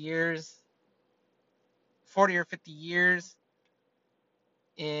 50 years, 40 or 50 years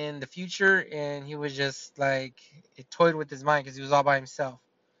in the future, and he was just like, it toyed with his mind because he was all by himself.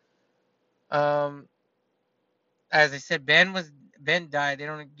 Um, as I said, Ben died. They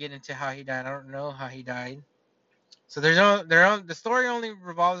don't get into how he died. I don't know how he died. So the story only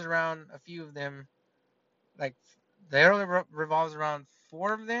revolves around a few of them. Like there only revolves around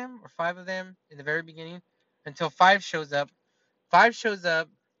four of them or five of them in the very beginning, until five shows up. Five shows up,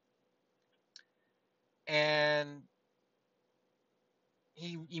 and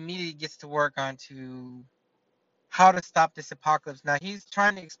he immediately gets to work on to how to stop this apocalypse. Now he's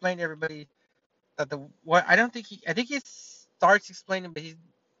trying to explain to everybody that the what I think he starts explaining, but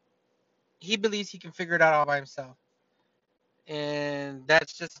he believes he can figure it out all by himself, and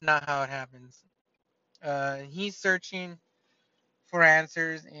that's just not how it happens. He's searching for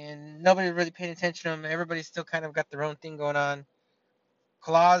answers, and nobody really paying attention to him. Everybody's still kind of got their own thing going on.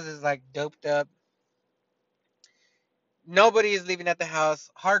 Claus is like doped up. Nobody is leaving at the house.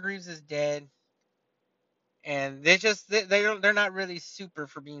 Hargreaves is dead, and they're not really super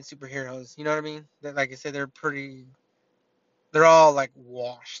for being superheroes. You know what I mean? Like I said, they're all like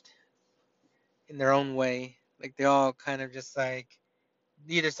washed in their own way. Like they all kind of just like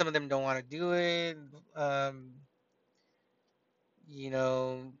either some of them don't want to do it. Um, you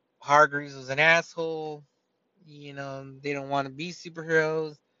know, Hargreaves was an asshole. You know, they don't want to be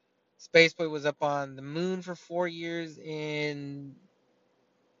superheroes. Spaceboy was up on the moon for 4 years, and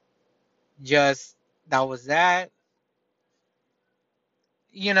just that was that.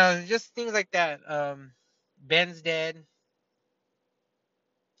 You know, just things like that. Ben's dead,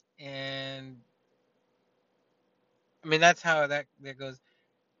 and I mean that's how that goes.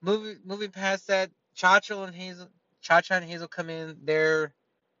 Moving past that, Cha Cha and Hazel come in. They're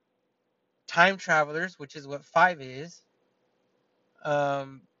time travelers, which is what five is.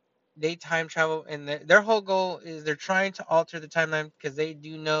 Um, they time travel, and their whole goal is they're trying to alter the timeline because they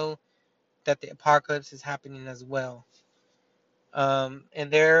do know that the apocalypse is happening as well. And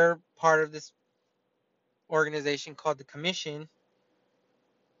they're part of this organization called the Commission.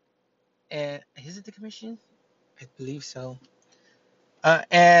 And is it the Commission? I believe so.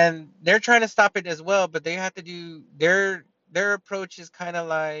 And they're trying to stop it as well, but they have to do their approach is kind of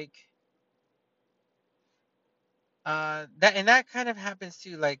like that kind of happens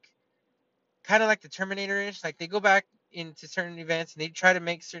too, like kind of like the Terminator-ish. Like they go back into certain events and they try to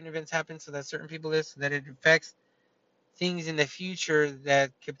make certain events happen so that certain people live, so that it affects things in the future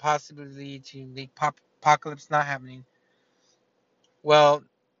that could possibly lead to the apocalypse not happening. Well,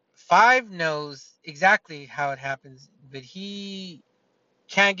 Five knows exactly how it happens, but he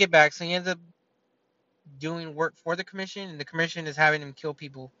can't get back, so he ends up doing work for the Commission, and the Commission is having him kill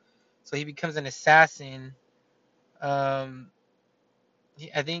people. So he becomes an assassin. Um,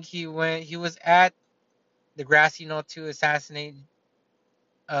 I think he was at the grassy knoll to assassinate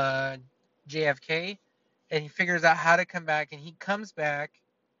uh, JFK, and he figures out how to come back, and he comes back,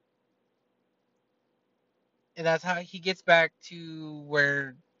 and that's how he gets back to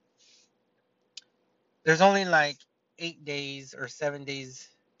where there's only like 8 days or 7 days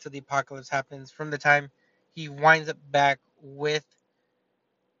till the apocalypse happens from the time he winds up back with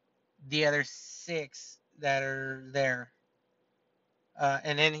the other six that are there.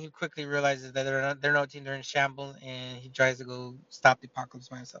 And then he quickly realizes that they're no team, they're in shambles, and he tries to go stop the apocalypse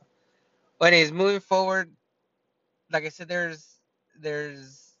by himself. But anyways, moving forward, like I said, there's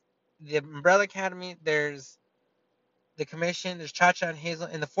the Umbrella Academy, there's the Commission, there's Cha Cha and Hazel,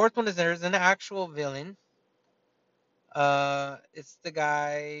 and the fourth one is there's an actual villain. It's the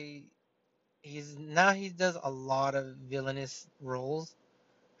guy. He does a lot of villainous roles.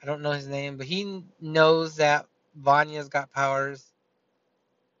 I don't know his name, but he knows that Vanya's got powers.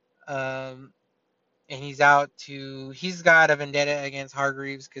 Um, and he's got a vendetta against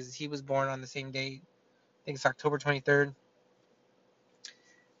Hargreaves because he was born on the same date. I think it's October 23rd.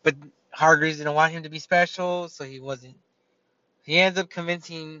 But Hargreaves didn't want him to be special, so he wasn't. He ends up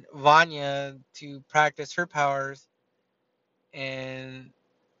convincing Vanya to practice her powers, and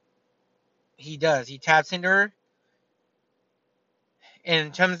he does. He taps into her,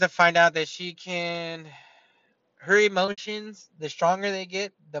 and comes to find out that her emotions, the stronger they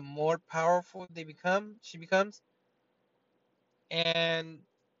get, the more powerful she becomes, and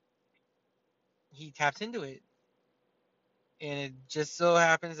he taps into it. And it just so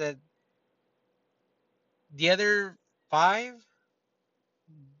happens that the other five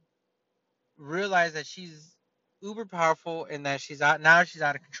realize that she's uber powerful and that she's out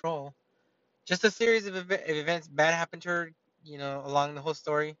of control. Just a series of events bad happened to her, along the whole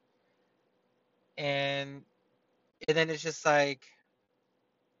story, and then it's just like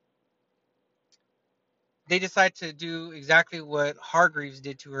they decide to do exactly what Hargreaves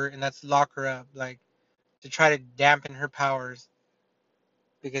did to her, and that's lock her up, like to try to dampen her powers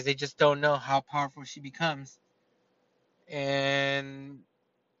because they just don't know how powerful she becomes. And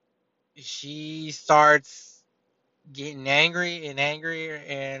she starts getting angry and angrier,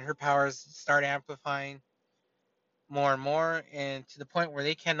 and her powers start amplifying more and more, and to the point where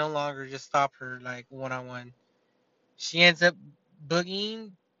they can no longer just stop her like one on one. She ends up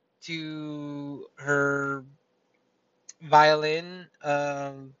boogieing to her violin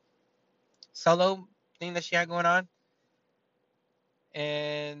solo thing that she had going on,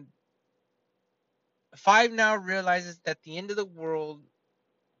 and Five now realizes that the end of the world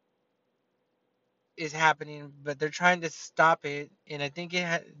is happening, but they're trying to stop it. And I think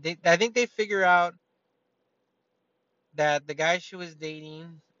I think they figure out that the guy she was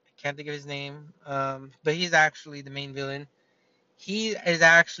dating, I can't think of his name, but he's actually the main villain. He is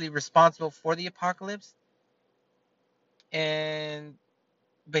actually responsible for the apocalypse, and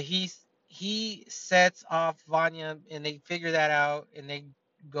but he sets off Vanya, and they figure that out, and they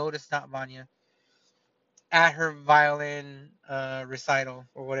go to stop Vanya at her violin recital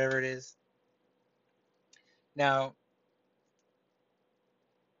or whatever it is. Now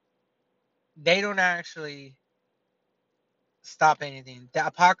they don't actually stop anything. The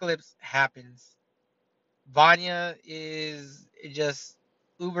apocalypse happens. Vanya is just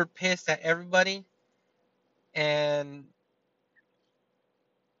uber pissed at everybody, and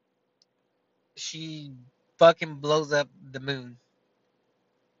she fucking blows up the moon.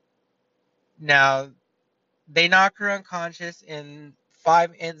 Now they knock her unconscious, and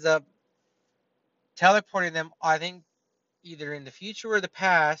Five ends up teleporting them. I think either in the future or the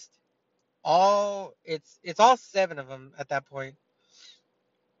past. It's all seven of them at that point.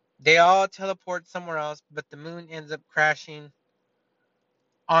 They all teleport somewhere else, but the moon ends up crashing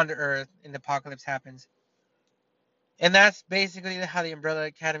onto Earth, and the apocalypse happens. And that's basically how the Umbrella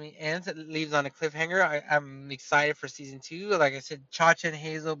Academy ends. It leaves on a cliffhanger. I'm excited for season two. Like I said, Chacha and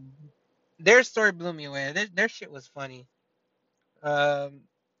Hazel, their story blew me away. Their shit was funny. Um,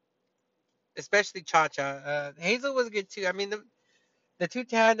 Especially Chacha. Hazel was good too. I mean, the two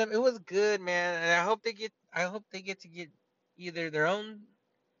tandem, it was good, man. And I hope they get to get either their own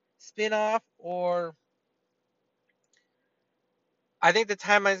spin off, or I think the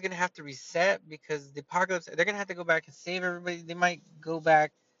timeline is gonna have to reset because the apocalypse. They're gonna have to go back and save everybody. They might go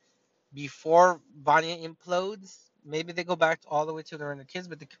back before Vanya implodes. Maybe they go back all the way to they're in the kids,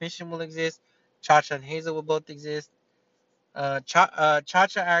 but the commission will exist. Chacha and Hazel will both exist.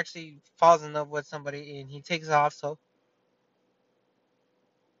 Chacha actually falls in love with somebody and he takes off. So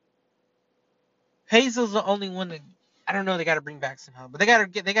Hazel's the only one that I don't know. They got to bring back somehow, but they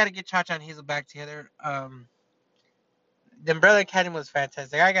got to get Chacha and Hazel back together. The Umbrella Academy was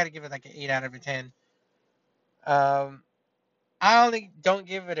fantastic. I got to give it like an 8 out of 10. Um, I only don't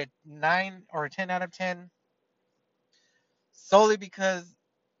give it a 9 or a 10 out of 10 solely because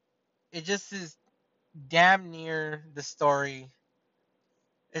it just is damn near the story.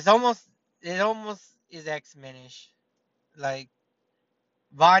 It's almost it almost is X-Men-ish. Like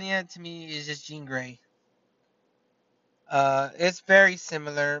Vanya to me is just Jean Grey. It's very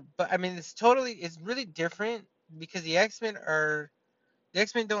similar, but I mean it's really different because the X-Men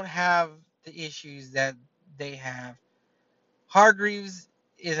don't have the issues that they have. Hargreaves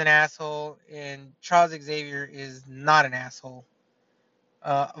is an asshole, and Charles Xavier is not an asshole.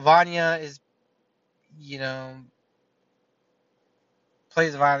 Vanya is, you know,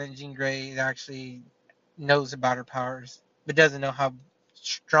 plays violin. Jean Grey actually knows about her powers, but doesn't know how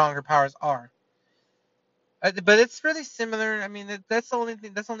strong her powers are. But it's really similar. I mean, that's the only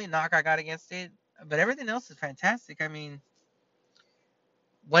thing. That's the only knock I got against it. But everything else is fantastic. I mean,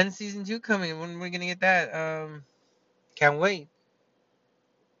 When season 2 coming? When we're gonna get that? Can't wait.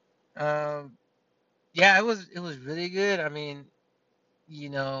 Um, yeah, it was really good. I mean, you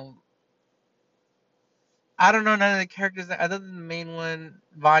know, I don't know none of the characters other than the main one,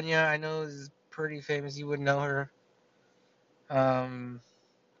 Vanya. I know is pretty famous. You would know her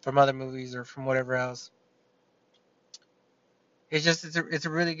from other movies or from whatever else. It's just it's a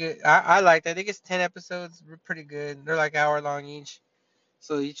really good. I like that. I think it's 10 episodes. Pretty good. They're like hour long each,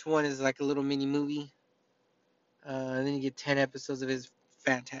 so each one is like a little mini movie. And then you get 10 episodes of it. It's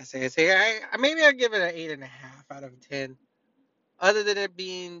fantastic. I say maybe I'll give it an 8.5 out of 10. Other than it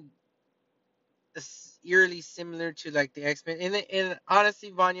being eerily similar to like the X Men, and honestly,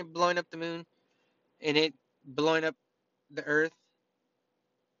 Vanya blowing up the moon and it blowing up the Earth.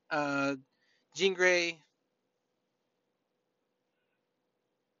 Uh, Jean Grey.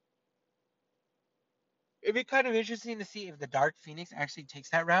 It'd be kind of interesting to see if the Dark Phoenix actually takes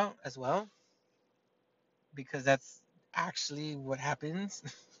that route as well, because that's actually what happens.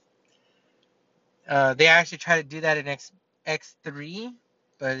 They actually tried to do that in X3,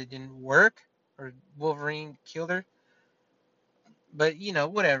 but it didn't work, or Wolverine killed her. But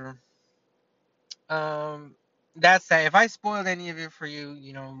whatever. Um, that's that. If I spoiled any of it for you,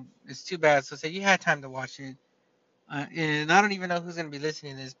 it's too bad. So say you had time to watch it, and I don't even know who's gonna be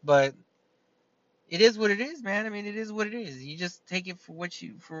listening to this, but it is what it is, man. I mean, it is what it is. You just take it for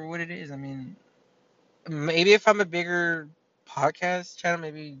what it is. I mean, maybe if I'm a bigger podcast channel,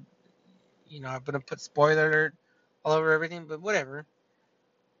 maybe I'm gonna put spoiler alert all over everything, but whatever.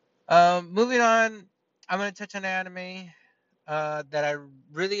 Moving on, I'm gonna touch on an anime that I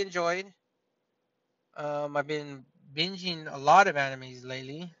really enjoyed. I've been binging a lot of animes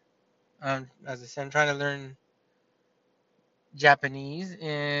lately. As I said, I'm trying to learn Japanese,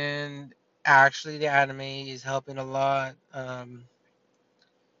 and actually, the anime is helping a lot. I'm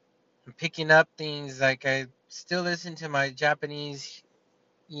picking up things like I still listen to my Japanese,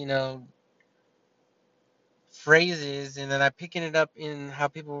 you know, phrases, and then I'm picking it up in how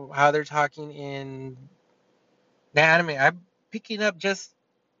they're talking in the anime. I'm picking up just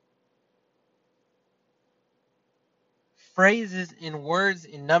phrases in words,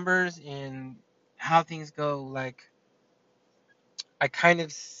 in numbers, in how things go. Like I kind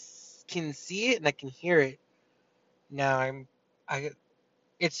of can see it and I can hear it now. I.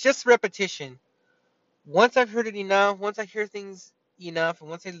 It's just repetition. Once I've heard it enough, once I hear things enough, and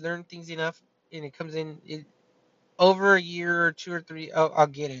once I learn things enough, and it comes in over a year or two or three, I'll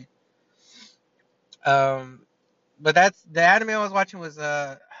get it. Um, but that's the anime I was watching was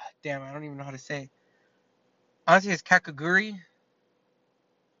damn, I don't even know how to say. Honestly, it's Kakaguri.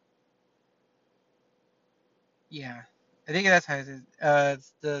 Yeah, I think that's how it is.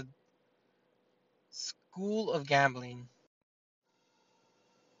 It's the School of Gambling.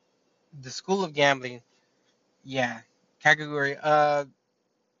 The School of Gambling. Yeah, Kakaguri.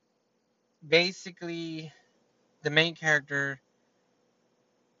 Basically, the main character.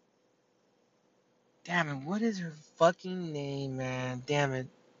 Damn it, what is her fucking name, man? Damn it.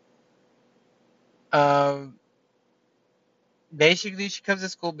 Um, Basically, she comes to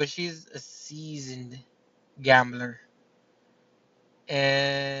school, but she's a seasoned gambler,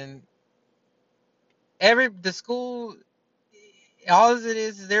 and the school, all it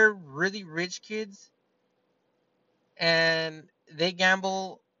is they're really rich kids, and they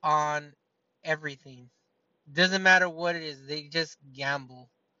gamble on everything. Doesn't matter what it is, they just gamble,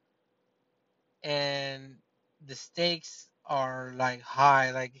 and the stakes are like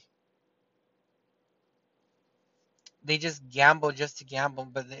high. Like they just gamble just to gamble,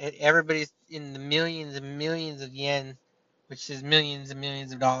 but everybody's in the millions and millions of yen, which is millions and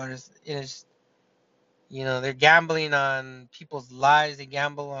millions of dollars. And it's they're gambling on people's lives. They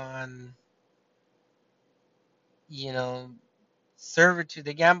gamble on you know servitude.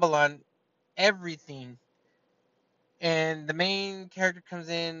 They gamble on everything. And the main character comes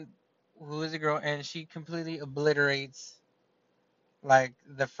in, who is a girl, and she completely obliterates like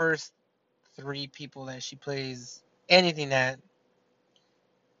the first three people that she plays anything that.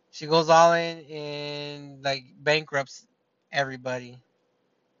 She goes all in and like bankrupts everybody.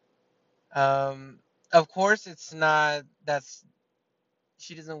 Um, of course, it's not that's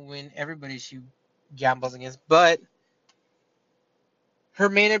she doesn't win everybody she gambles against, but her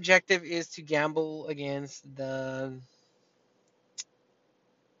main objective is to gamble against the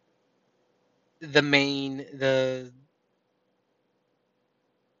main the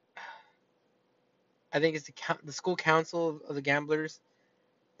I think it's the school council of the gamblers.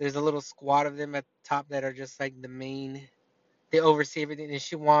 There's a little squad of them at the top that are just like the main. They oversee everything, and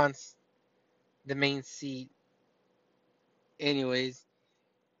she wants the main seat. Anyways,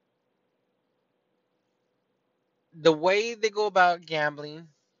 the way they go about gambling,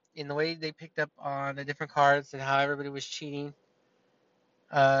 in the way they picked up on the different cards and how everybody was cheating,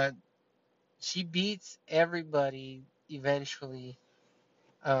 uh, she beats everybody eventually.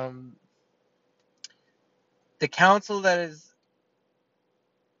 Um, the council that is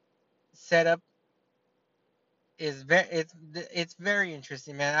set up is it's very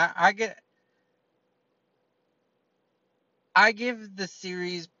interesting, man. I give the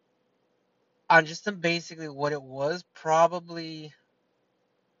series on just basically what it was probably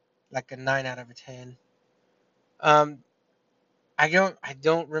like a 9 out of a 10. Um, I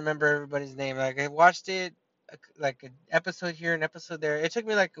don't remember everybody's name. Like I watched it like an episode here, an episode there. It took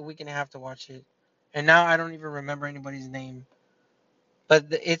me like a week and a half to watch it, and now I don't even remember anybody's name. But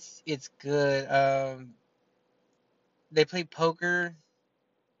it's good. They play poker.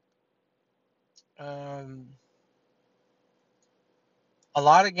 Um, a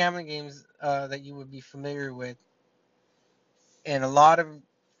lot of gambling games that you would be familiar with, and a lot of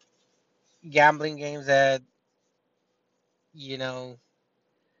gambling games that you know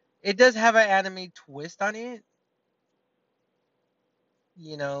it does have an anime twist on it,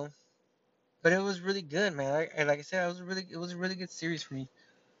 you know, but it was really good, man. Like I said, it was a really good series for me.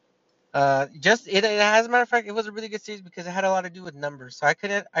 Just it as a matter of fact, it was a really good series because it had a lot to do with numbers. So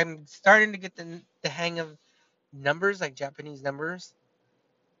I'm starting to get the hang of numbers, like Japanese numbers.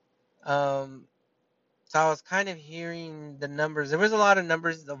 Um, so I was kind of hearing the numbers. There was a lot of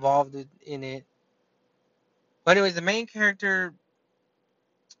numbers involved in it. But anyways, the main character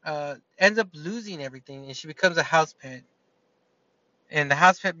ends up losing everything, and she becomes a house pet. And the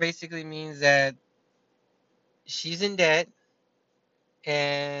house pet basically means that she's in debt,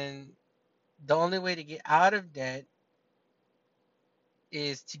 and the only way to get out of debt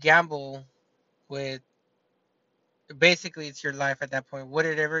is to gamble with basically it's your life at that point,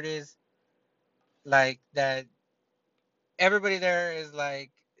 whatever it is, like that everybody there is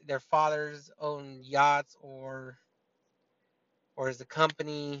like their father's own yachts or is the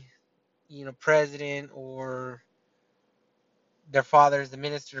company, president, or their father is the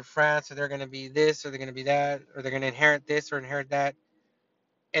minister of France, or they're going to be this or they're going to be that, or they're going to inherit this or inherit that.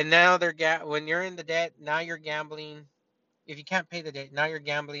 And now when you're in the debt, now you're gambling. If you can't pay the debt, now you're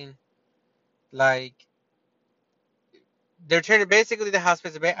gambling. Like they're turning basically the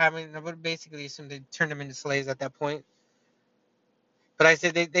hospice. I mean, I would basically assume they turned them into slaves at that point. But I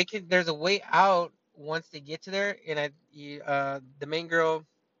said they can. There's a way out once they get to there. And the main girl,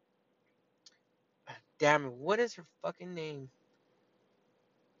 damn it, what is her fucking name?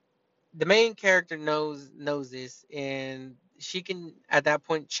 The main character knows this, and she can at that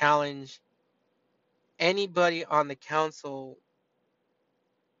point challenge anybody on the council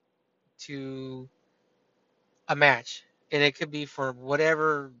to a match, and it could be for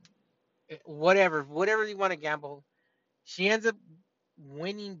whatever you want to gamble. She ends up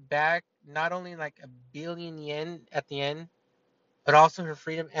winning back not only like 1 billion yen at the end, but also her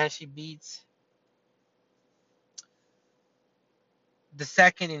freedom, and she beats the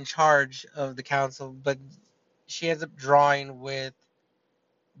second in charge of the council, but she ends up drawing with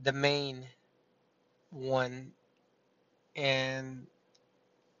the main one, and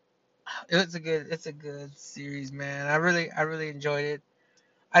it's a good series, man. I really enjoyed it.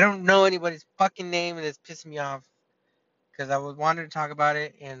 I don't know anybody's fucking name, and it's pissing me off because I was wanting to talk about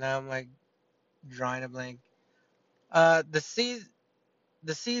it, and now I'm like drawing a blank. Uh, the season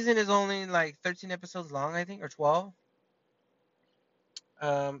the season is only like 13 episodes long, I think, or 12.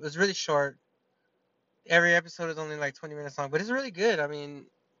 It was really short. Every episode is only like 20 minutes long, but it's really good. I mean,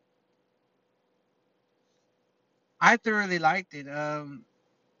 I thoroughly liked it.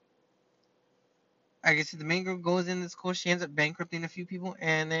 Like I said, the main girl goes in this school. She ends up bankrupting a few people,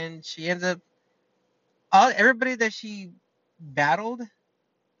 and then she ends up all everybody that she battled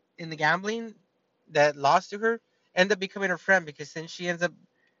in the gambling that lost to her end up becoming her friend because then she ends up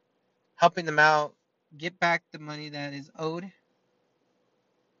helping them out, get back the money that is owed,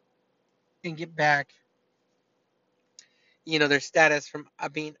 and get back their status from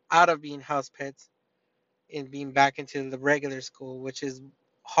being out of being house pets and being back into the regular school, which is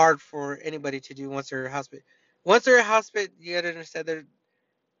hard for anybody to do once they're a house pet. Once they're a house pet, you gotta understand they're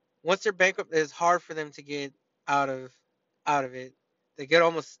once they're bankrupt, it's hard for them to get out of out of it. They get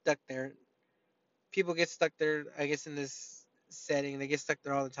almost stuck there. People get stuck there, I guess, in this setting. They get stuck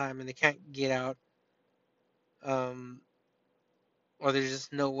there all the time and they can't get out. Um, or there's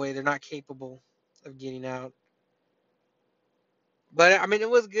just no way. They're not capable of getting out. But I mean, it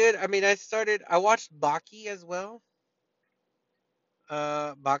was good. I mean, I watched Baki as well.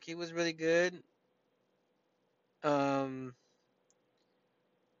 Baki was really good. Um,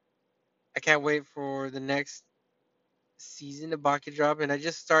 I can't wait for the next. season of Baki drop, and I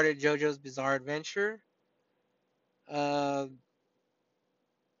just started JoJo's Bizarre Adventure. Uh,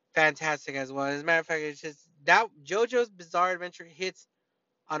 Fantastic as well. As a matter of fact, it's just that JoJo's Bizarre Adventure hits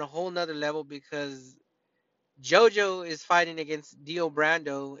on a whole nother level because JoJo is fighting against Dio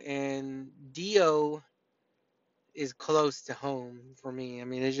Brando, and Dio is close to home for me. I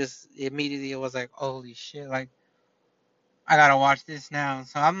mean, it just immediately it was like, holy shit, like I gotta watch this now.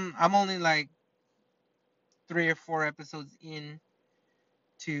 So I'm only like 3 or 4 episodes in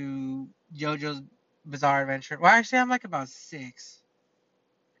to JoJo's Bizarre Adventure. Well, actually, I'm like about 6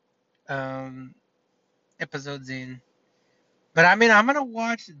 episodes in. But I mean, I'm gonna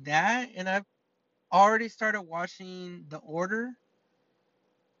watch that, and I've already started watching The Order.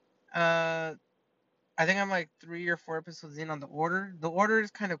 Uh, I think I'm like 3 or 4 episodes in on The Order. The Order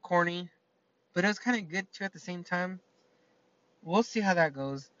is kind of corny, but it was kind of good too at the same time. We'll see how that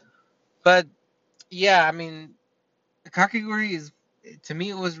goes. But yeah, I mean, Kakiguri is, to me,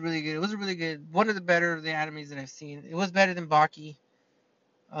 it was really good. It was really good. One of the better of the animes that I've seen. It was better than Baki.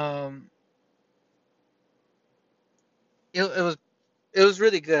 Um, it was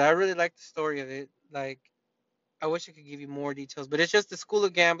really good. I really liked the story of it. Like, I wish I could give you more details, but it's just the school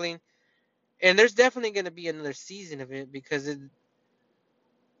of gambling, and there's definitely going to be another season of it because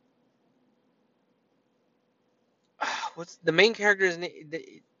what's the main character's name?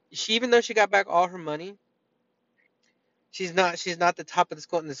 She, even though she got back all her money, she's not the top of the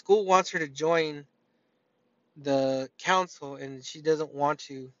school, and the school wants her to join the council, and she doesn't want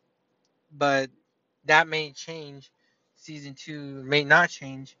to. But that may change. Season 2 may not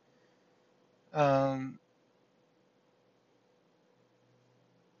change. Um,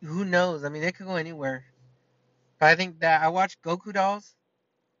 who knows? I mean, they could go anywhere. But I think that I watched Goku Dolls,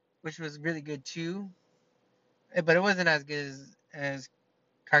 which was really good too. But it wasn't as good as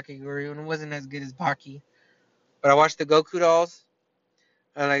Kakegurui, and it wasn't as good as Baki. But I watched the Goku Dolls.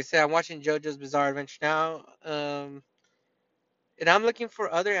 And like I said, I'm watching JoJo's Bizarre Adventure now. And I'm looking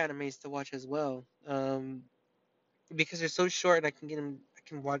for other animes to watch as well. Because they're so short, and I can get them. I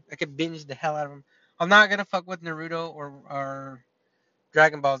can watch. I can binge the hell out of them. I'm not gonna fuck with Naruto or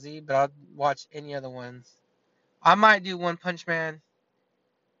Dragon Ball Z, but I'll watch any other ones. I might do One Punch Man.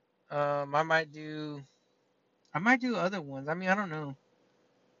 I might do other ones. I mean, I don't know.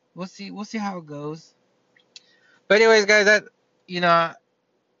 We'll see. We'll see how it goes. But anyways, guys, you know,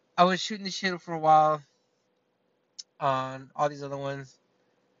 I was shooting the shit for a while on all these other ones.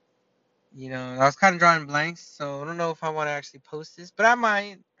 I was kind of drawing blanks, so I don't know if I want to actually post this, but I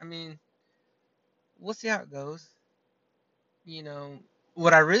might. I mean, we'll see how it goes. You know,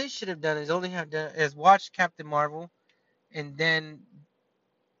 what I really should have done is watch Captain Marvel, and then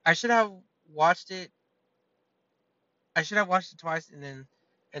I should have watched it. I should have watched it twice, and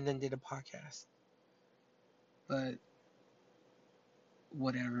then did a podcast. But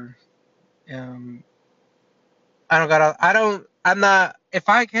whatever. Um, I don't gotta. I don't. I'm not. If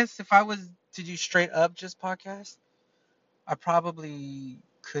I guess if I was to do straight up just podcast, I probably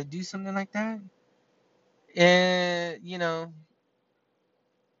could do something like that. And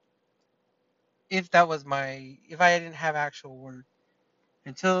if that was if I didn't have actual work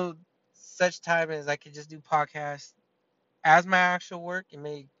until such time as I could just do podcasts as my actual work and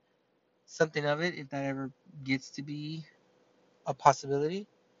make something of it, if that ever gets to be a possibility,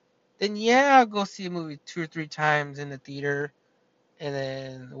 then yeah, I'll go see a movie 2 or 3 times in the theater and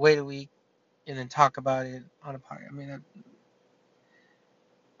then wait a week and then talk about it on a podcast. I mean,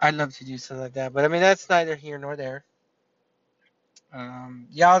 I'd love to do something like that, but I mean, that's neither here nor there.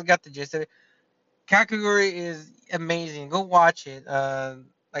 Y'all got the gist of it. Kakaguri is amazing. Go watch it.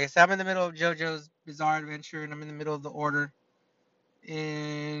 Like I said, I'm in the middle of JoJo's Bizarre Adventure, and I'm in the middle of The Order.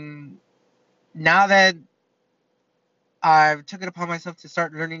 And now that I've took it upon myself to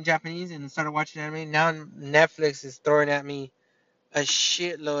start learning Japanese and started watching anime, now Netflix is throwing at me a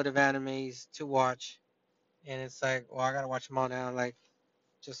shitload of animes to watch, and it's like, well, I gotta watch them all now. Like,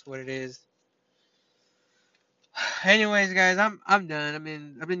 just what it is. Anyways, guys, I'm done.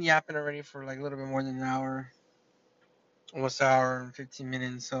 I've been yapping already for like a little bit more than an hour, almost an hour and 15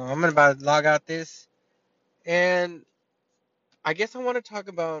 minutes. So I'm about to log out this. And I guess I want to talk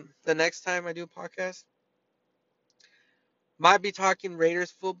about the next time I do a podcast. Might be talking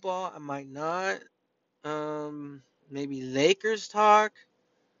Raiders football. I might not. Maybe Lakers talk.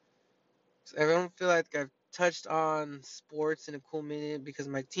 I don't feel like I've touched on sports in a cool minute because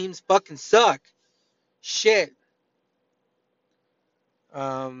my teams fucking suck. Shit.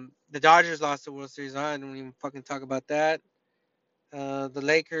 The Dodgers lost the World Series. I don't even fucking talk about that. The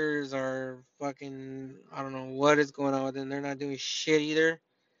Lakers are fucking. I don't know what is going on with them. They're not doing shit either.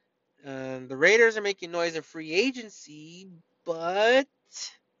 The Raiders are making noise in free agency, but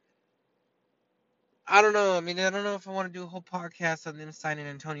I don't know. I mean, I don't know if I want to do a whole podcast on them signing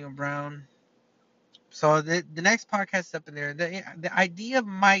Antonio Brown. So the next podcast up in there, the idea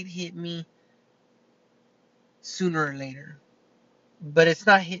might hit me sooner or later, but it's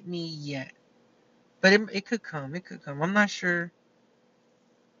not hit me yet. But it could come. It could come. I'm not sure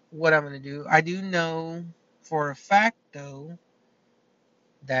what I'm gonna do. I do know for a fact though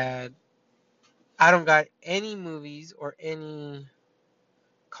that I don't got any movies or any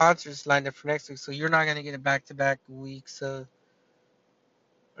concerts lined up for next week, so you're not gonna get a back-to-back weeks of,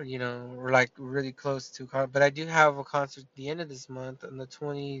 or like really close to. But I do have a concert at the end of this month on the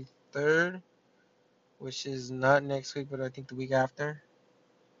 23rd, which is not next week, but I think the week after.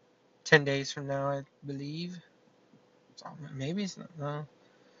 10 days from now, I believe. Maybe it's not. No,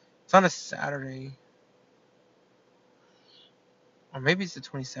 it's on a Saturday, or maybe it's the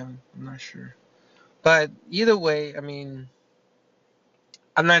 27th. I'm not sure. But either way, I mean,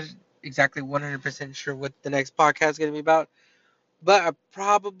 I'm not exactly 100% sure what the next podcast is gonna be about, but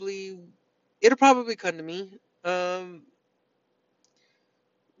it'll probably come to me. Um,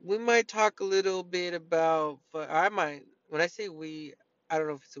 we might talk a little bit about, but I might, when I say we, I don't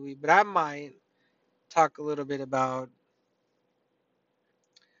know if it's a we, but I might talk a little bit about,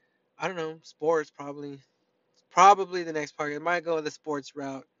 I don't know, sports probably. Probably the next part. It might go the sports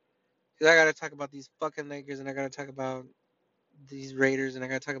route. Because I got to talk about these fucking Lakers and I got to talk about these Raiders and I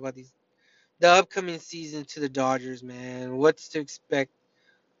got to talk about the upcoming season to the Dodgers, man. What's to expect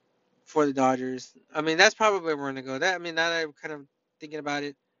for the Dodgers? I mean, that's probably where we're going to go. I mean, now that I'm kind of thinking about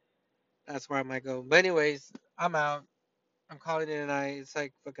it, that's where I might go. But, anyways, I'm out. I'm calling it a night. It's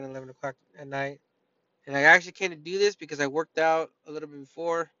like fucking 11 o'clock at night. And I actually came to do this because I worked out a little bit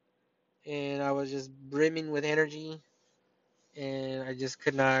before and I was just brimming with energy and I just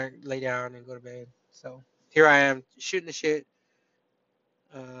could not lay down and go to bed. So here I am shooting the shit,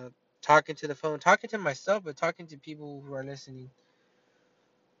 uh, talking to the phone, talking to myself, but talking to people who are listening.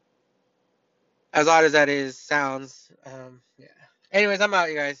 As odd as that sounds. Yeah. Anyways, I'm out,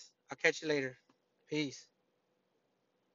 you guys. I'll catch you later. Peace.